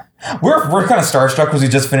kind of starstruck because we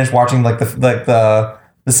just finished watching the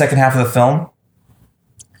second half of the film.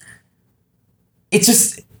 It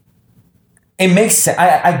makes sense.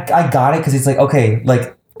 I got it because it's okay,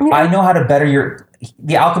 I know how to better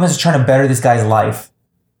the alchemist is trying to better this guy's life.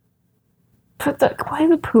 But why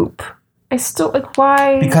the poop? I still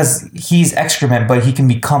why? Because he's excrement, but he can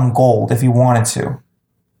become gold if he wanted to.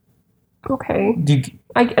 Okay.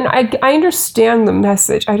 I understand the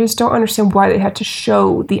message. I just don't understand why they had to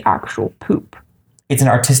show the actual poop. It's an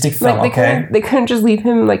artistic film, they couldn't just leave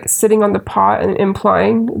him sitting on the pot and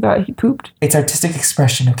implying that he pooped. It's artistic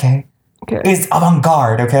expression, okay? Okay. It's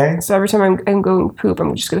avant-garde, okay? So every time I'm going to poop,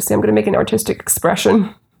 I'm just going to say I'm going to make an artistic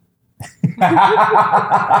expression. Excuse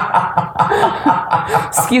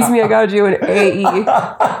me, I gotta do an AE.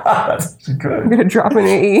 That's good. I'm gonna drop an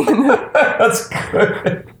AE. That's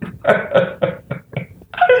good.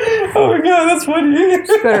 Oh my god, that's funny.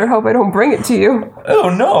 Better hope I don't bring it to you. Oh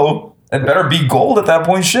no. It better be gold at that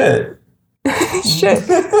point, shit. Shit.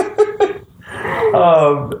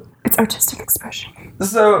 It's artistic expression.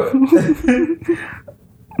 So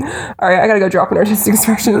alright, I gotta go drop an artistic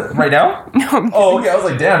expression. Right now? No, oh, okay. I was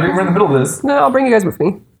like, damn, we're in the middle of this. No, I'll bring you guys with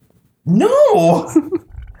me. No!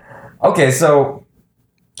 Okay, so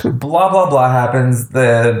blah, blah, blah happens.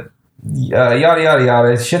 The yada, yada,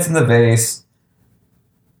 yada. Shit's in the vase.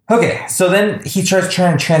 Okay, so then he starts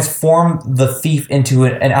trying to transform the thief into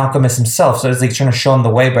an alchemist himself. So it's trying to show him the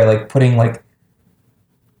way by putting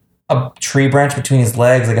a tree branch between his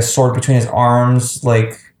legs, a sword between his arms,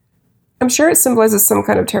 I'm sure it symbolizes some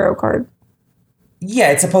kind of tarot card.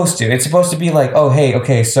 Yeah, it's supposed to. It's supposed to be oh, hey,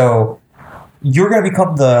 okay, so you're going to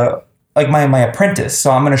become my apprentice,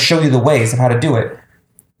 so I'm going to show you the ways of how to do it.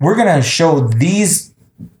 We're going to show these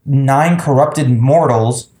 9 corrupted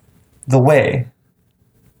mortals the way.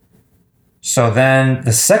 So then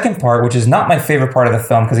the second part, which is not my favorite part of the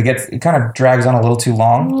film because it kind of drags on a little too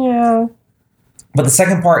long. Yeah. But the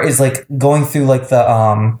second part is going through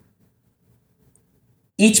the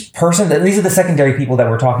each person, these are the secondary people that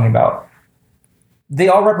we're talking about. They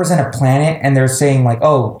all represent a planet and they're saying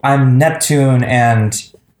oh, I'm Neptune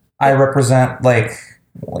and I represent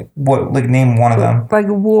what name one of them.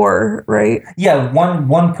 War, right? Yeah,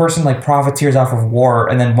 one person profiteers off of war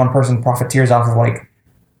and then one person profiteers off of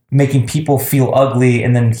making people feel ugly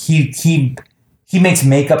and then he makes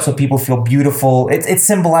makeup so people feel beautiful. It's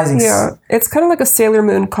symbolizing. Yeah, it's kind of like a Sailor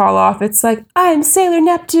Moon call off. It's I'm Sailor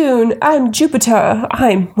Neptune. I'm Jupiter.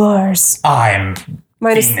 I'm Mars. I'm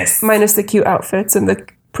Venus. Minus the cute outfits and the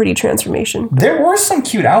pretty transformation. There were some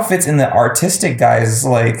cute outfits in the artistic guys.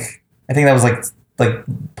 I think that was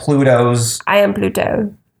Pluto's. I am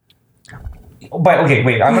Pluto. But okay,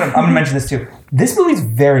 wait. I'm gonna mention this too. this movie's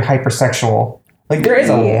very hypersexual. Like, there is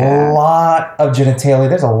a lot of genitalia.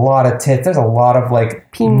 There's a lot of tits. There's a lot of,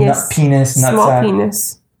 like, penis, nutsack. small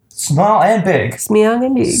penis. Small and big. Small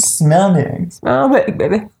and big. Small big. Small big,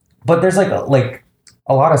 baby. But there's, like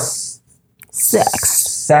a lot of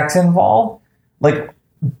sex involved. Like,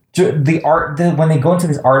 the art, when they go into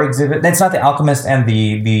this art exhibit, that's not The Alchemist and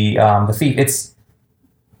the Thief. It's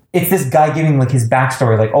this guy giving, like, his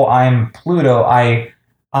backstory. Like, oh, I'm Pluto. I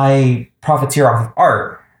profiteer off of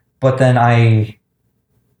art. But then I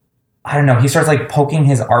don't know. He starts, like, poking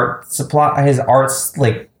his art's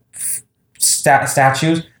like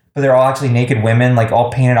statues, but they're all actually naked women, like, all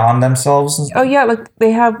painted on themselves. Oh yeah, like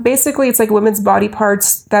they have basically it's like women's body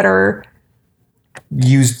parts that are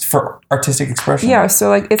used for artistic expression. Yeah, so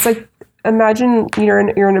like it's like imagine you're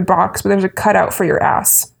in a box, but there's a cutout for your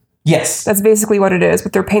ass. Yes, that's basically what it is.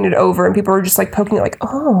 But they're painted over, and people are just like poking it, like,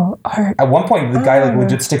 oh, art. At one point, the guy like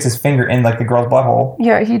legit sticks his finger in like the girl's butthole.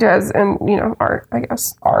 Yeah, he does, and art, I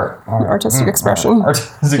guess. Artistic expression.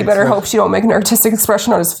 He better hope she don't make an artistic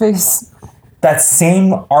expression on his face. That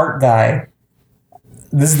same art guy.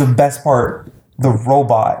 This is the best part. The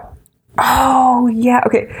robot. Oh yeah.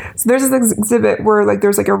 Okay. So there's this exhibit where like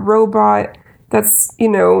there's like a robot that's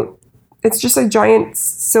it's just a giant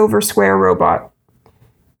silver square robot.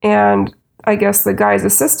 And I guess the guy's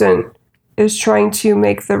assistant is trying to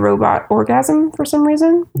make the robot orgasm for some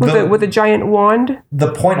reason with a giant wand.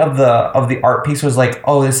 The point of the art piece was like,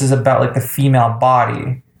 oh, this is about like the female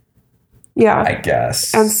body. Yeah, I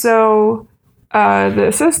guess. And so the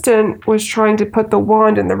assistant was trying to put the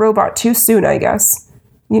wand in the robot too soon, I guess.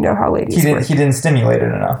 You know how ladies work. He didn't stimulate it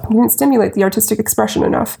enough. He didn't stimulate the artistic expression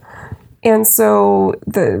enough. And so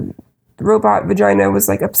the robot vagina was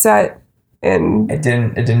like upset. And it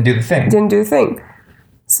didn't do the thing. Didn't do the thing.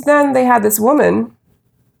 So then they had this woman.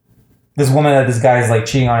 This woman that this guy is like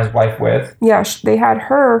cheating on his wife with. Yeah, they had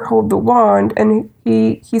her hold the wand, and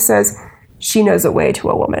he says she knows a way to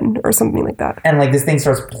a woman or something like that. And like this thing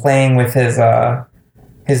starts playing with his art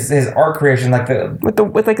creation, like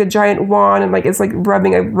with like a giant wand, and like it's like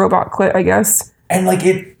rubbing a robot clit, I guess. And like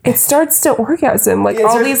it starts to orgasm. Like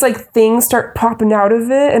all these like things start popping out of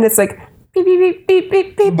it, and it's like. Beep, beep, beep,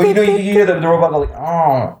 beep, beep, but you hear the robot go like,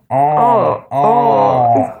 oh.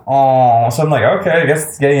 So I'm like, okay, I guess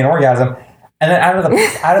it's getting an orgasm. And then out of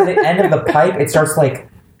the end of the pipe, it starts like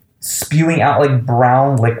spewing out like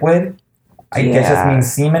brown liquid. I guess that means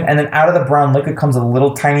semen. And then out of the brown liquid comes a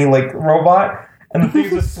little tiny like robot, and the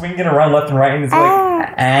thing's just swinging around left and right, and it's like,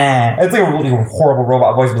 It's like a really horrible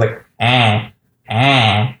robot voice, like, and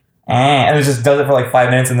it just does it for like 5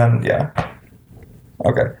 minutes, and then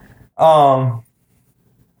okay.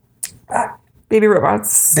 Baby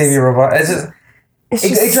robots. Baby robot. It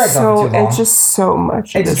drags on for too long. It's just so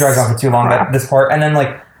much. It just drags on for too long. This part, and then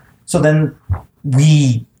then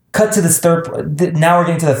we cut to this third. Now we're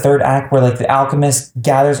getting to the third act where like the alchemist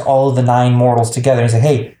gathers all of the 9 mortals together and say,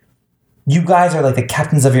 "Hey, you guys are like the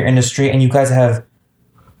captains of your industry, and the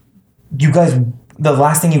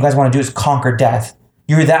last thing you guys want to do is conquer death.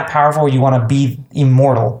 You're that powerful. You want to be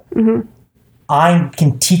immortal." Mm-hmm. I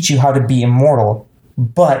can teach you how to be immortal,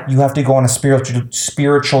 but you have to go on a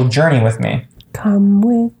spiritual journey with me. Come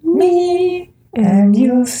with me, and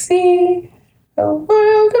you'll see a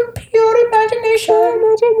world of pure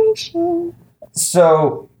imagination.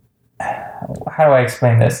 So, how do I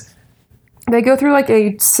explain this? They go through like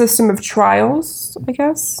a system of trials, I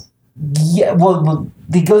guess. Yeah, well,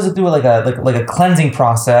 they go through like a cleansing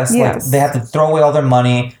process. Yes. Like they have to throw away all their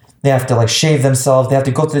money. They have to like shave themselves. They have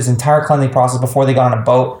to go through this entire cleansing process before they go on a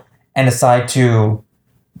boat and decide to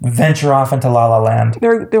venture off into La La Land.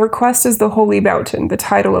 Their request is the Holy Mountain, the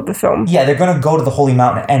title of the film. Yeah, they're going to go to the Holy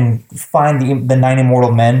Mountain and find the 9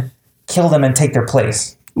 immortal men, kill them, and take their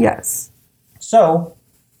place. Yes. So,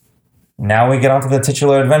 now we get onto the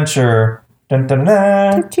titular adventure. Dun, dun,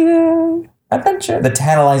 dun. Titular adventure. The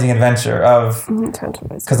tantalizing adventure of...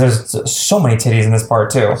 Because there's so many titties in this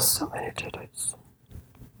part, too. So many titties.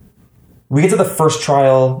 We get to the first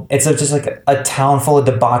trial. It's just like a town full of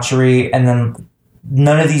debauchery, and then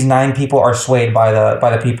none of these 9 people are swayed by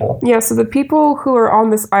the people. Yeah, so the people who are on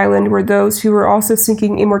this island were those who were also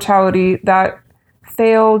seeking immortality that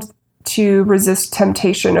failed to resist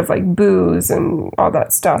temptation of like booze and all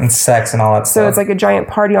that stuff. And sex and all that stuff. So it's like a giant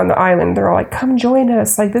party on the island. They're all like, come join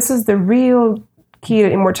us. Like, this is the real key to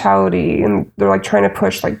immortality. And they're like trying to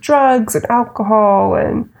push like drugs and alcohol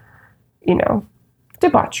and,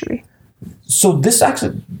 debauchery. So this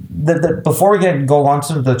actually, before we go on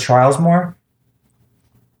to the trials more,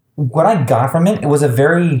 what I got from it was a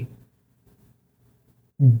very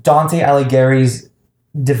Dante Alighieri's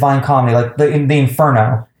Divine Comedy, like the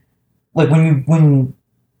Inferno. like when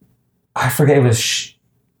I forget, it was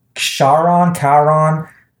Charon,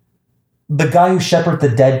 the guy who shepherds the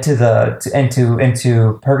dead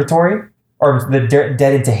into purgatory, or the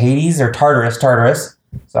dead into Hades, or Tartarus.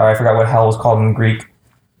 Sorry, I forgot what hell was called in Greek.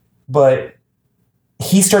 But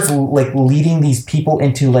he starts like leading these people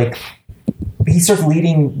into like, he starts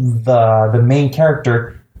leading the main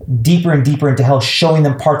character deeper and deeper into hell, showing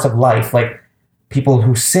them parts of life, like people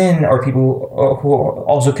who sin or people who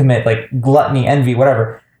also commit like gluttony, envy,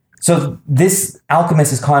 whatever. So this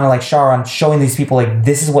alchemist is kind of like Charon, showing these people like,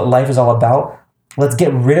 this is what life is all about. Let's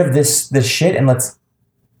get rid of this shit and let's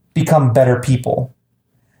become better people.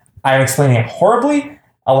 I'm explaining it horribly.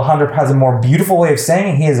 Alejandro has a more beautiful way of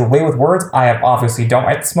saying it. He has a way with words. I have obviously don't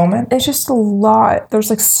at this moment. It's just a lot.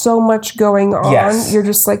 There's like so much going on. Yes. You're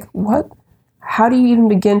just like, what? How do you even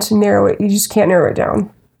begin to narrow it? You just can't narrow it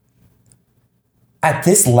down. At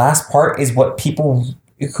this last part is what people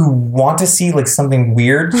who want to see like something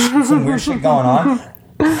weird, some weird shit going on,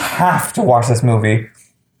 have to watch this movie.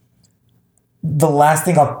 The last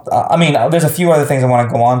thing there's a few other things I want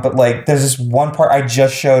to go on, but like there's this one part I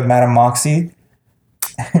just showed Madame Moxie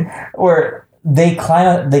where they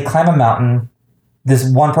climb a mountain. This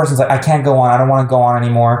one person's like, I can't go on. I don't want to go on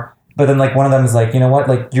anymore. But then like one of them is like, you know what?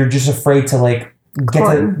 Like you're just afraid to like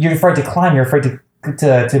you're afraid to climb. You're afraid to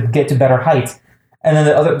get to better heights. And then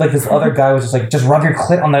the other, like this other guy was just like, just rub your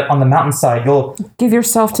clit on the mountainside. You'll give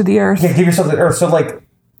yourself to the earth. Yeah, give yourself to the earth. So like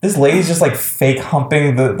this lady's just like fake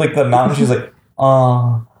humping the mountain. She's like,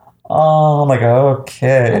 oh, I'm like,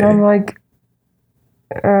 okay. And I'm like,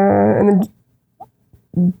 and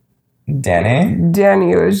then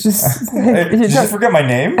Danny was just like, did you forget my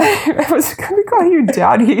name? I was going to call you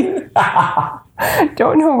Daddy.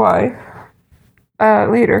 Don't know why.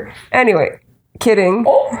 Later. Anyway, kidding.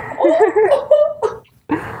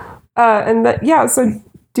 So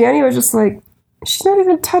Danny was just like, she's not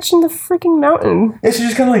even touching the freaking mountain. Yeah, she's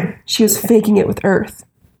just kind of like... She was faking it with earth.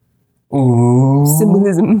 Ooh.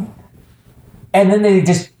 Symbolism. And then they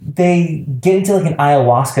get into like an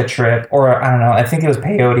ayahuasca trip, or I don't know, I think it was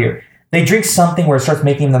peyote, or they drink something where it starts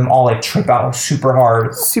making them all like trip out super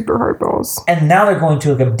hard. Super hard balls. And now they're going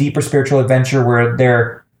to like a deeper spiritual adventure where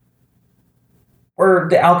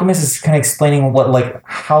the alchemist is kind of explaining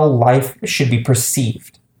how life should be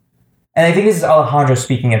perceived. And I think this is Alejandro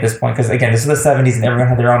speaking at this point, because again, this is the 70s and everyone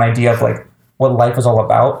had their own idea of like what life was all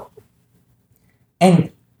about.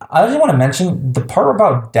 And I just want to mention the part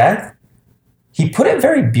about death. He put it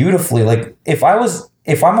very beautifully. Like if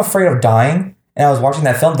I'm afraid of dying and I was watching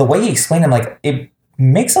that film, the way he explained it, like it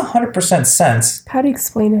makes 100% sense. How do you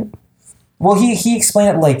explain it? Well, he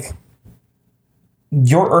explained it like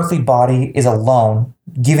your earthly body is a loan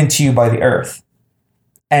given to you by the earth,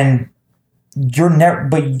 and you're never.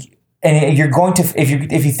 And you're going to, if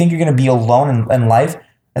you think you're going to be alone in life,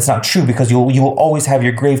 that's not true, because you will always have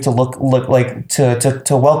your grave to look like to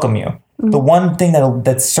welcome you. Mm-hmm. The one thing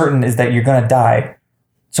that's certain is that you're going to die.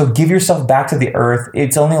 So give yourself back to the earth.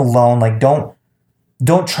 It's only a loan. Like don't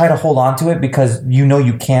try to hold on to it because you know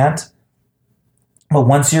you can't. But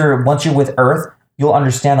once you're with earth, you'll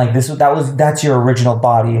understand like that's your original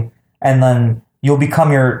body, and then you'll become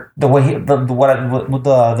the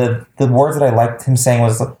words that I liked him saying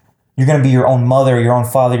was, you're going to be your own mother, your own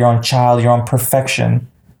father, your own child, your own perfection.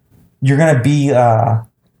 You're going to be your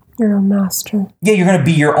own master. Yeah, you're going to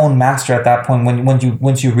be your own master at that point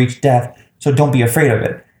once you reach death. So don't be afraid of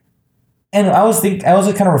it. And I was kind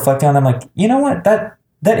of reflecting on it. I'm like, you know what? That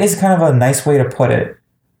is kind of a nice way to put it.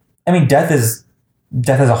 I mean, death is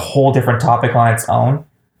a whole different topic on its own.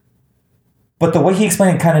 But the way he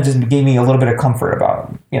explained it kind of just gave me a little bit of comfort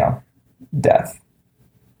about, death.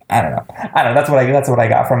 I don't know. That's what I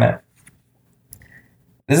got from it.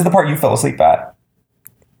 This is the part you fell asleep at.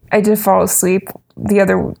 I did fall asleep. The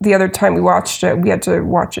other time we watched it, we had to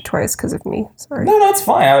watch it twice because of me. Sorry. No, it's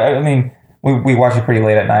fine. I mean, we watched it pretty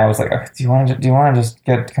late at night. I was like, do you want to just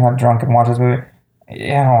get kind of drunk and watch this movie?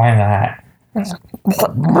 Yeah, why not? But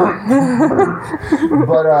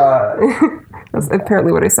that's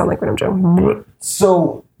apparently what I sound like when I'm drunk.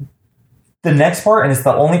 So the next part, and it's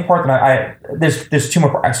the only part that there's two more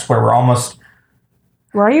parts. I swear we're almost.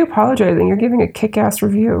 Why are you apologizing? You're giving a kick-ass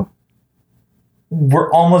review.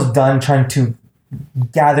 We're almost done trying to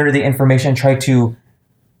gather the information, try to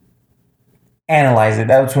analyze it.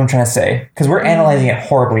 That's what I'm trying to say. Because we're analyzing it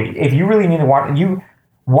horribly. If you really need to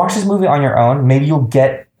watch this movie on your own, maybe you'll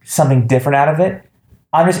get something different out of it.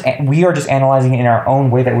 We are just analyzing it in our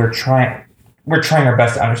own way that we're trying our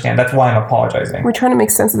best to understand. That's why I'm apologizing. We're trying to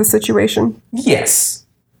make sense of the situation. Yes.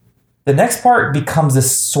 The next part becomes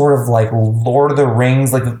this sort of like Lord of the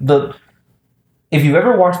Rings, like if you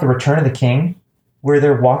ever watched The Return of the King, where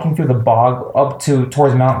they're walking through the bog up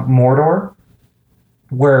towards Mount Mordor,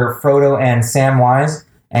 where Frodo and Samwise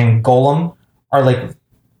and Gollum are like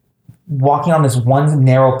walking on this one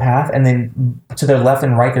narrow path, and then to their left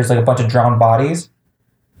and right there's like a bunch of drowned bodies.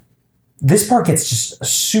 This part gets just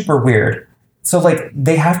super weird. So like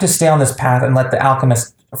they have to stay on this path and let the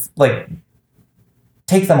alchemist like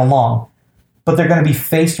take them along, but they're going to be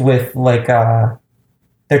faced with like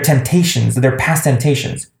their temptations, their past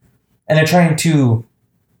temptations, and they're trying to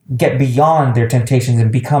get beyond their temptations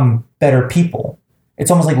and become better people.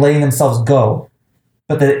 It's almost like letting themselves go.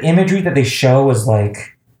 But the imagery that they show is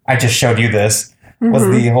like, I just showed you this, was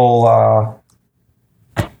the whole, all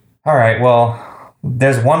right, well,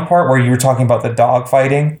 there's one part where you were talking about the dog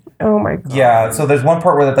fighting. Oh my God. Yeah, so there's one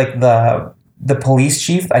part where like the police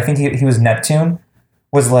chief, I think he was Neptune,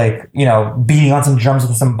 was like, you know, beating on some drums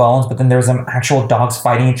with some bones, but then there's some actual dogs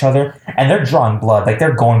fighting each other, and they're drawing blood, like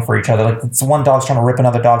they're going for each other. Like it's one dog's trying to rip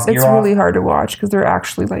another dog's ear off. It's really hard to watch because they're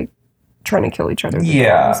actually like trying to kill each other.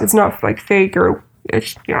 Yeah. It's not like fake or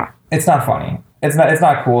it's It's not funny. It's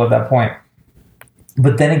not cool at that point.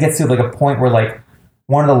 But then it gets to like a point where like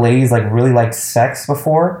one of the ladies like really liked sex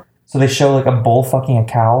before, so they show like a bull fucking a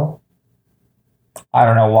cow. I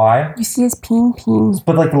don't know why. You see his peen.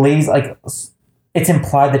 But like the lady's like, it's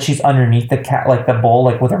implied that she's underneath the cat, like the bowl,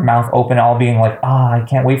 like with her mouth open, all being like, I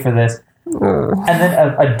can't wait for this. And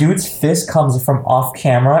then a dude's fist comes from off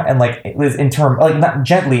camera and like it was into her, like not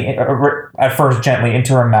gently, at first gently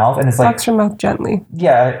into her mouth, and it's like sucks her mouth gently.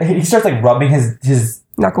 Yeah, he starts like rubbing his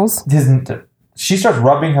knuckles. She starts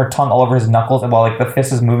rubbing her tongue all over his knuckles, and while like the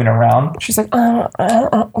fist is moving around, she's like,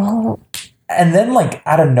 And then, like,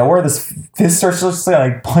 out of nowhere, this fist starts just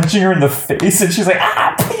like punching her in the face, and she's like,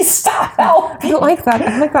 please stop, help. I don't like that. I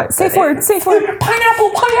don't like that. Safe word.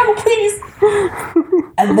 Pineapple, please.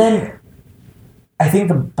 And then I think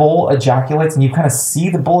the bull ejaculates, and you kind of see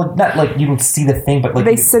the bull, not like you don't see the thing, but like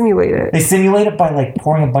they simulate it. They simulate it by like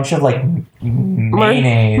pouring a bunch of like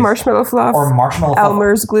mayonnaise, marshmallow fluff, or marshmallow fluff,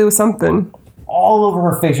 Elmer's glue, something all over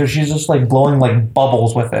her face, or she's just like blowing like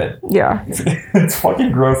bubbles with it. Yeah. It's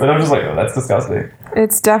fucking gross. And I'm just like, oh, that's disgusting.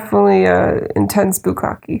 It's definitely intense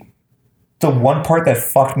bukkake. The one part that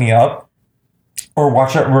fucked me up, or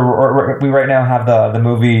watch it, we right now have the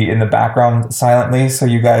movie in the background silently, so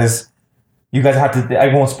you guys have to,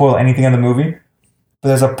 I won't spoil anything in the movie, but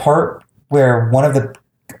there's a part where one of the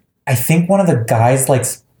guys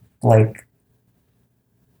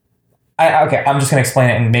okay, I'm just going to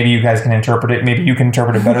explain it, and maybe you guys can interpret it. Maybe you can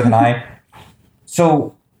interpret it better than I.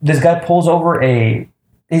 So this guy pulls over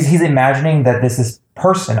he's imagining that this is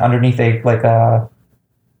person underneath a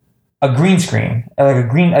green screen, like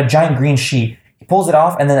a giant green sheet. He pulls it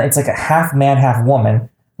off, and then it's like a half man, half woman.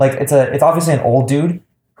 Like it's obviously an old dude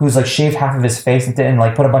who's like shaved half of his face and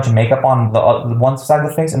like put a bunch of makeup on the one side of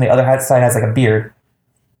the face, and the other side has like a beard.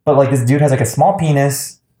 But like this dude has like a small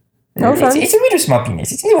penis. No offense. It's a really small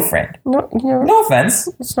penis. It's a little friend. No offense.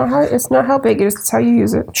 It's not how big it is. It's how you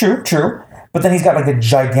use it. True. But then he's got like a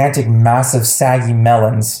gigantic, massive, saggy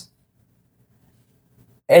melons.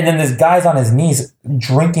 And then this guy's on his knees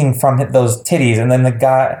drinking from those titties. And then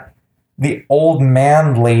the old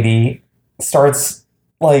man lady starts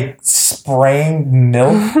like spraying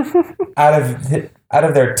milk out of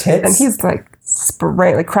their tits. And he's like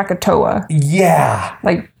spraying like Krakatoa. Yeah.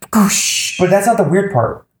 Like whoosh. But that's not the weird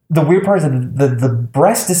part. The weird part is that the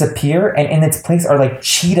breasts disappear, and in its place are like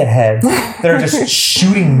cheetah heads that are just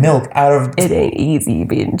shooting milk out of... It ain't easy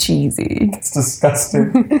being cheesy. It's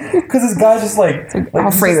disgusting. Because this guy's just like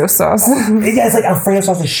Alfredo sauce. Yeah, it's like Alfredo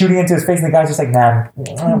sauce is shooting into his face, and the guy's just like, nah,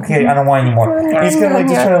 okay, I don't want anymore. And he's kind of like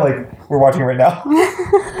just trying to like... We're watching it right now.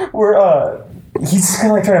 He's just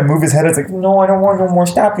kind of like trying to move his head. It's like, no, I don't want no more.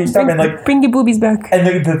 Stop me. And like... Bring your boobies back.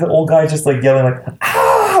 And the old guy just like yelling like,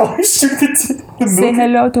 shoot the milk. Say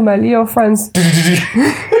hello to my little friends. He's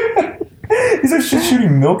like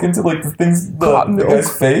shooting milk into like the guy's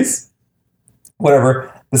face.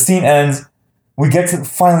 Whatever. The scene ends. We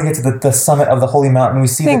finally get to the summit of the holy mountain. We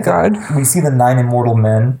see we see the 9 immortal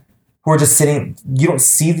men who are just sitting. You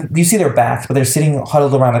see their backs, but they're sitting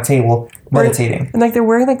huddled around a table meditating. And like they're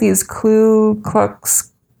wearing like these Ku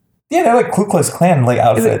Klux. Yeah, they're like Ku Klux Klan like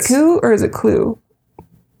outfits. Is it Ku or is it Clue?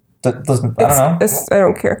 I don't know. I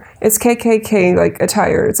don't care. It's KKK like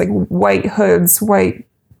attire. It's like white hoods, white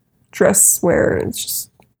dress wear.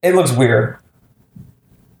 It looks weird.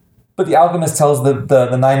 But the alchemist tells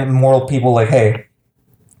the 9 immortal people like, hey,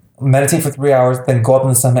 meditate for 3 hours, then go up on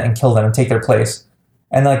the summit and kill them and take their place.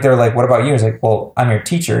 And like they're like, what about you? It's like, well, I'm your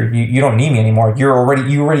teacher. You don't need me anymore. You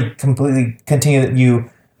already completely continue that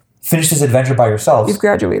you finished this adventure by yourselves. You've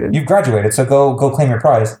graduated. You've graduated, so go claim your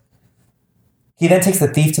prize. He then takes the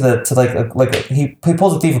thief he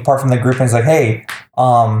pulls the thief apart from the group and is like, hey,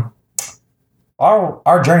 our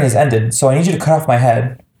journey has ended, so I need you to cut off my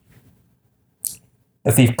head.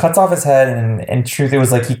 The thief cuts off his head, and in truth, it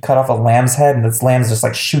was like he cut off a lamb's head, and this lamb's just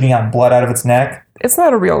like shooting out blood out of its neck. It's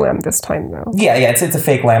not a real lamb this time, though. Yeah, it's a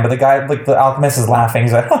fake lamb, but the guy, like the alchemist, is laughing.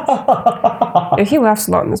 He's like, Yeah, he laughs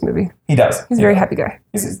a lot in this movie. He does. He's a very happy guy.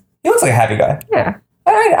 He looks like a happy guy. Yeah.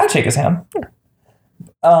 I'd shake his hand.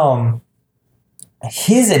 Yeah.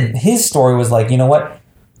 His story was like, you know what?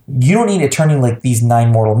 You don't need eternity like these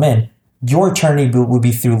 9 mortal men. Your eternity would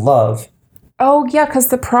be through love. Oh yeah, because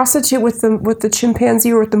the prostitute with the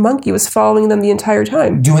chimpanzee or with the monkey was following them the entire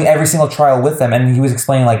time, doing every single trial with them, and he was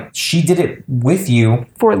explaining like she did it with you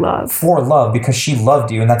for love, because she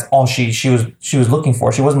loved you, and that's all she was looking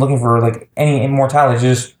for. She wasn't looking for like any immortality. She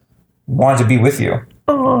just wanted to be with you.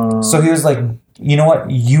 Aww. So he was like, you know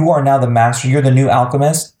what? You are now the master. You're the new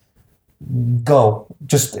alchemist. Go.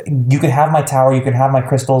 Just you can have my tower. You can have my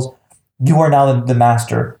crystals. You are now the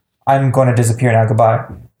master. I'm going to disappear now. Goodbye.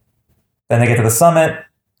 Then they get to the summit.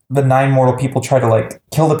 The 9 mortal people try to like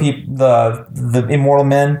kill the immortal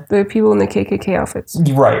men. The people in the KKK outfits.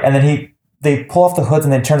 Right, and then they pull off the hoods,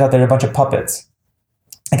 and then it turns out they're a bunch of puppets,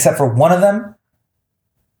 except for one of them,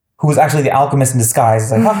 who was actually the alchemist in disguise.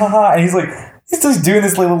 He's like ha ha ha, and he's just doing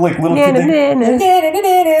this little kid thing.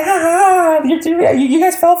 You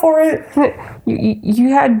guys fell for it.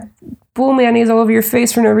 You had bull mayonnaise all over your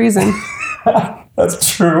face for no reason.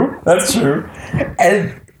 That's true.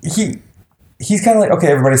 And he's kind of like, okay,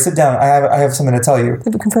 everybody, sit down. I have something to tell you. I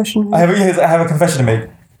have a confession. I have a confession to make.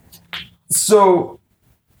 So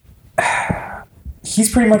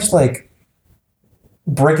he's pretty much like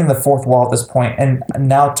breaking the fourth wall at this point, and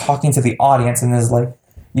now talking to the audience, and is like,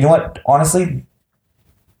 you know what? Honestly,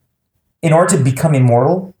 in order to become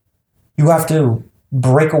immortal, you have to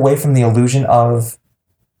break away from the illusion of.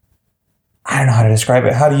 I don't know how to describe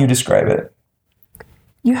it. How do you describe it?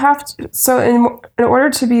 You have to. So in order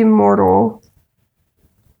to be immortal,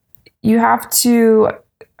 you have to.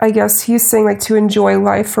 I guess he's saying like to enjoy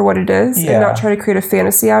life for what it is, and not try to create a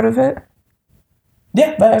fantasy out of it.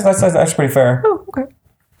 Yeah, that's pretty fair. Oh, okay.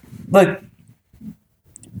 Like,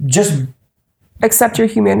 just accept your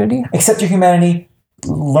humanity. Accept your humanity.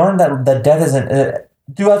 Learn that death isn't.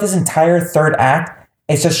 Throughout this entire third act,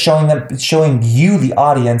 it's just showing you, the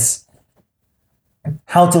audience,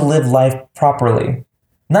 how to live life properly.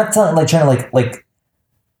 Not trying to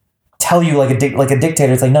tell you like a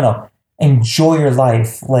dictator. It's like no. Enjoy your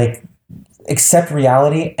life. Like, accept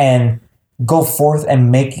reality and go forth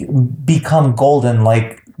and become golden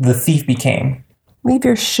like the thief became. Leave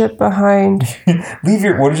your shit behind. Leave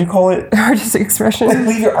your, what did you call it? Artistic expression.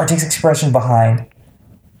 Leave your artistic expression behind.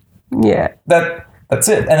 Yeah. That's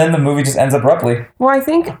it. And then the movie just ends abruptly. Well, I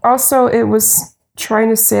think also it was trying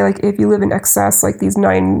to say, like, if you live in excess like these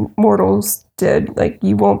 9 mortals did, like,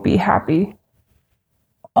 you won't be happy.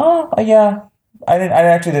 Oh, yeah. I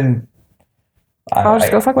actually didn't. I'll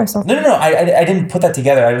just go fuck myself. No. I didn't put that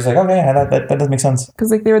together. I was like, okay, yeah, that does make sense.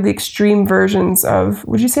 Because like they were the extreme versions of.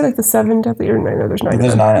 Would you say like the 7 deadly or 9? No, there's 9.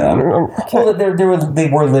 There's 9 of them. Well, they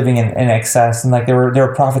were living in excess, and like they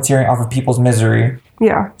were profiteering off of people's misery.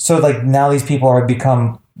 Yeah. So like now these people have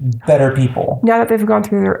become better people. Now that they've gone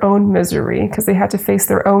through their own misery because they had to face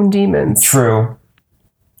their own demons. True.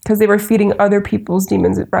 Because they were feeding other people's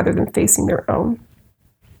demons rather than facing their own.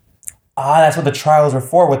 That's what the trials were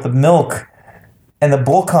for, with the milk. And the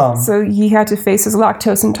bull cum. So he had to face his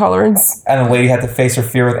lactose intolerance. And the lady had to face her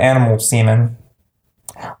fear with animal semen.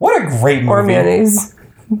 What a great movie. Or mayonnaise.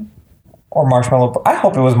 Or marshmallow. I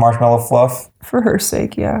hope it was marshmallow fluff. For her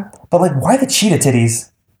sake, yeah. But like, why the cheetah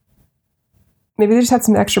titties? Maybe they just had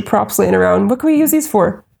some extra props laying around. What can we use these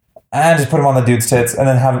for? And just put them on the dude's tits and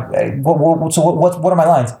then have... what are my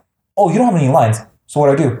lines? Oh, you don't have any lines. So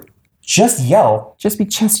what do I do? Just yell. Just be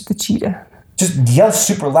Chester the cheetah. Just yell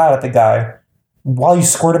super loud at the guy. While you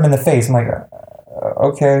squirt him in the face. I'm like,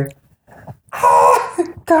 okay.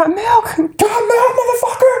 Got milk,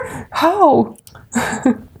 motherfucker! How?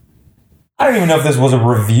 I don't even know if this was a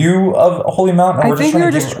review of Holy Mountain. I think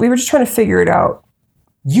we were just trying to figure it out.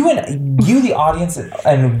 You, the audience,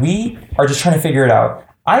 and we are just trying to figure it out.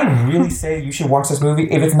 I really say you should watch this movie.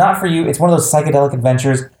 If it's not for you, it's one of those psychedelic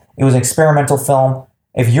adventures. It was an experimental film.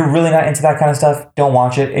 If you're really not into that kind of stuff, don't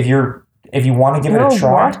watch it. If you want to give it a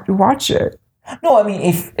try, watch it. No, I mean,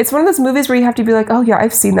 if... It's one of those movies where you have to be like, oh, yeah,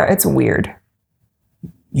 I've seen that. It's weird.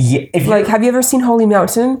 Yeah. Have you ever seen Holy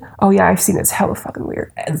Mountain? Oh, yeah, I've seen it. It's hella fucking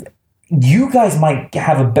weird. You guys might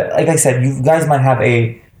have like I said, you guys might have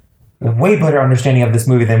a way better understanding of this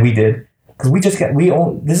movie than we did. Because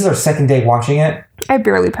this is our second day watching it. I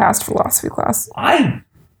barely passed philosophy class. I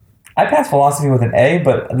passed philosophy with an A,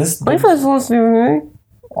 but I passed philosophy with an A.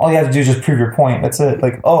 All you have to do is just prove your point. That's it.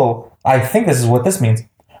 Like, oh, I think this is what this means.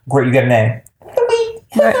 Great, you get an A.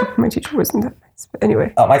 My teacher wasn't that nice. But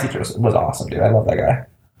anyway. Oh, my teacher was awesome, dude. I love that guy.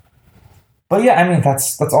 But yeah, I mean,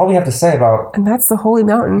 that's all we have to say about... And that's the Holy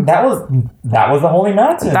Mountain. That was the Holy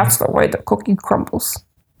Mountain. And that's the way the cookie crumbles.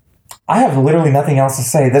 I have literally nothing else to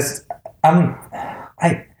say.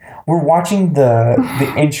 We're watching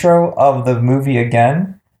the intro of the movie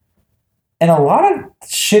again, and a lot of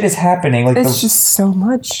shit is happening. Like it's just so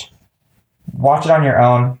much. Watch it on your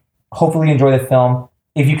own. Hopefully you enjoy the film.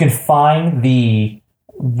 If you can find the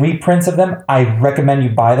reprints of them, I recommend you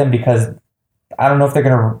buy them because I don't know if they're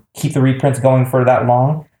going to keep the reprints going for that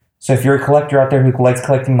long. So if you're a collector out there who likes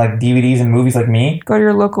collecting like DVDs and movies like me, go to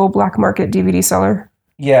your local black market DVD seller.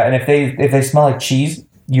 Yeah, and if they smell like cheese,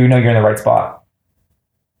 you know you're in the right spot.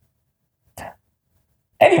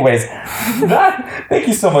 Anyways, thank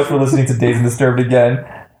you so much for listening to Dazed and Disturbed again.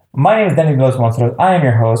 My name is Danny Veloz Monstros. I am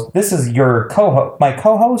your host. This is your my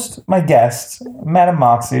co-host, my guest, Madam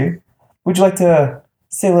Moxie. Would you like to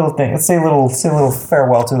say a little thing? Say a little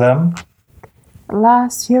farewell to them.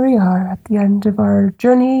 Alas, here we are at the end of our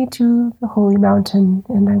journey to the Holy Mountain,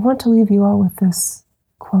 and I want to leave you all with this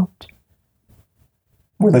quote.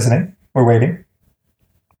 We're listening. We're waiting.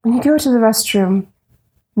 When you go to the restroom,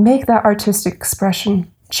 make that artistic expression.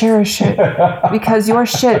 Cherish it, because your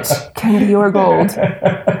shit can be your gold.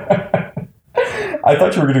 I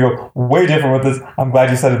thought you were going to go way different with this. I'm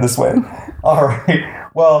glad you said it this way. All right.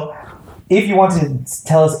 Well, if you want to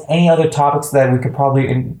tell us any other topics that we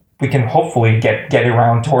can hopefully get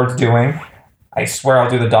around towards doing, I swear I'll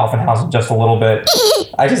do the Dolphin House in just a little bit.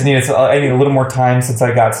 I need a little more time since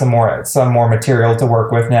I got some more material to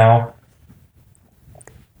work with now.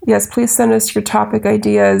 Yes, please send us your topic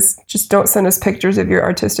ideas. Just don't send us pictures of your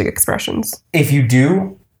artistic expressions. If you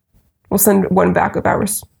do, we'll send one back of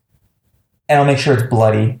ours. And I'll make sure it's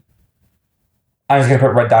bloody. I'm just going to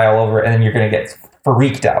put red dye all over it, and then you're going to get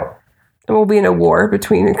freaked out. And we'll be in a war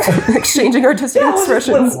between exchanging artistic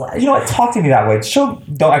expressions. You know what? Talk to me that way.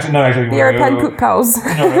 We are pen poop pals.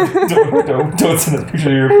 Don't send us a picture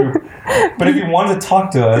of your poop. But if you wanted to talk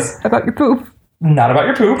to us... about your poop. Not about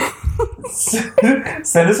your poop.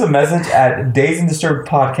 Send us a message at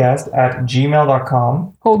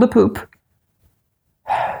dazedanddisturbedpodcast@gmail.com. Hold the poop.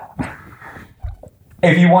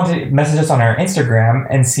 If you want to message us on our Instagram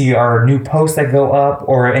and see our new posts that go up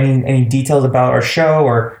or any details about our show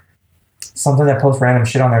or something that posts random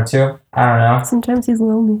shit on there too. I don't know. Sometimes he's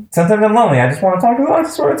lonely. Sometimes I'm lonely. I just want to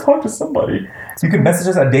talk to somebody. You can message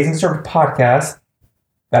us at Dazed and Disturbed Podcast.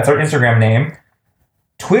 That's our Instagram name.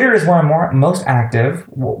 Twitter is where I'm most active.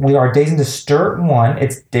 We are Dazed and Disturbed 1.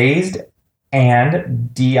 It's Dazed and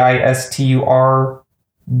DISTURB,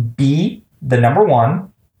 the number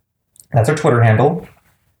 1. That's our Twitter handle.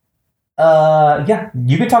 Yeah,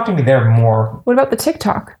 you can talk to me there more. What about the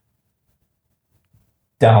TikTok?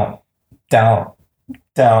 Don't.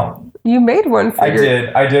 You made one for I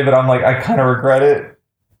did, but I'm like, I kind of regret it.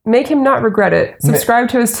 Make him not regret it. Subscribe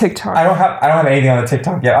to his TikTok. I don't have anything on the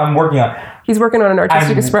TikTok yet. I'm working on. He's working on an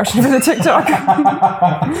artistic expression for the TikTok.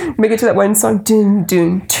 Make it to that one song. Dun,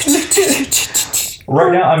 dun.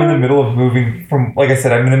 Right now, I'm in the middle of moving from. Like I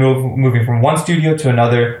said, I'm in the middle of moving from one studio to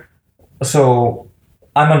another. So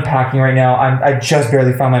I'm unpacking right now. I just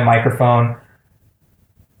barely found my microphone.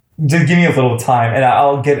 Just give me a little time, and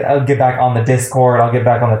I'll get back on the Discord. I'll get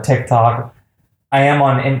back on the TikTok. I am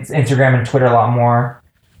on Instagram and Twitter a lot more.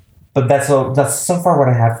 But that's so far what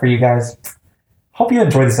I have for you guys. Hope you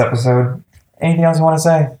enjoyed this episode. Anything else you want to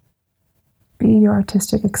say? Be your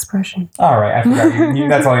artistic expression. All right, I forgot.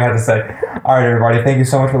 That's all you had to say. All right, everybody. Thank you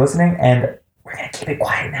so much for listening, and we're gonna keep it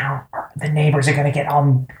quiet now. The neighbors are gonna get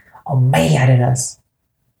all mad at us.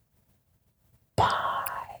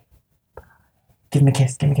 Bye. Give him a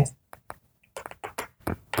kiss. It's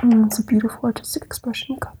a beautiful artistic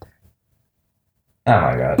expression you got there. Oh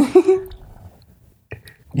my god.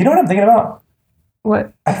 You know what I'm thinking about?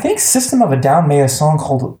 What? I think System of a Down made a song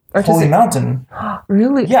called Holy Mountain.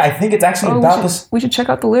 Really? Yeah, I think it's actually about this. We should check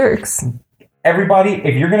out the lyrics. Everybody,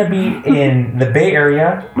 if you're going to be in the Bay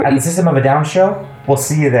Area at the System of a Down show, we'll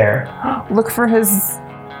see you there. Look for his face.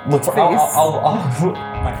 My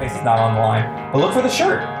face is not on the line. But look for the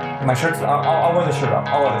shirt. My shirt's... I'll wear the shirt up.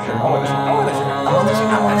 I'll wear the shirt.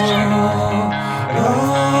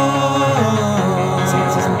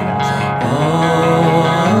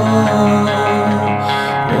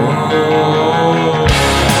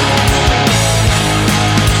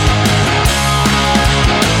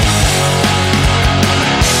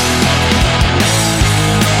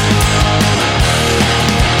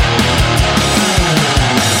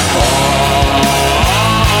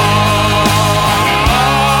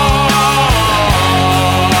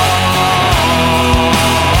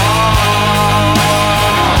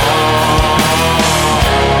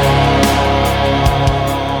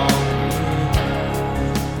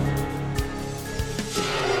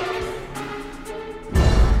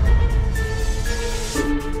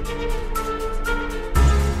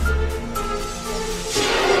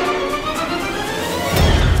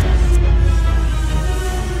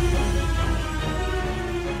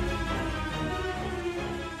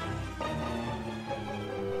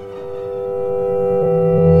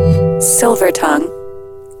 Silver Tongue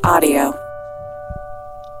Audio.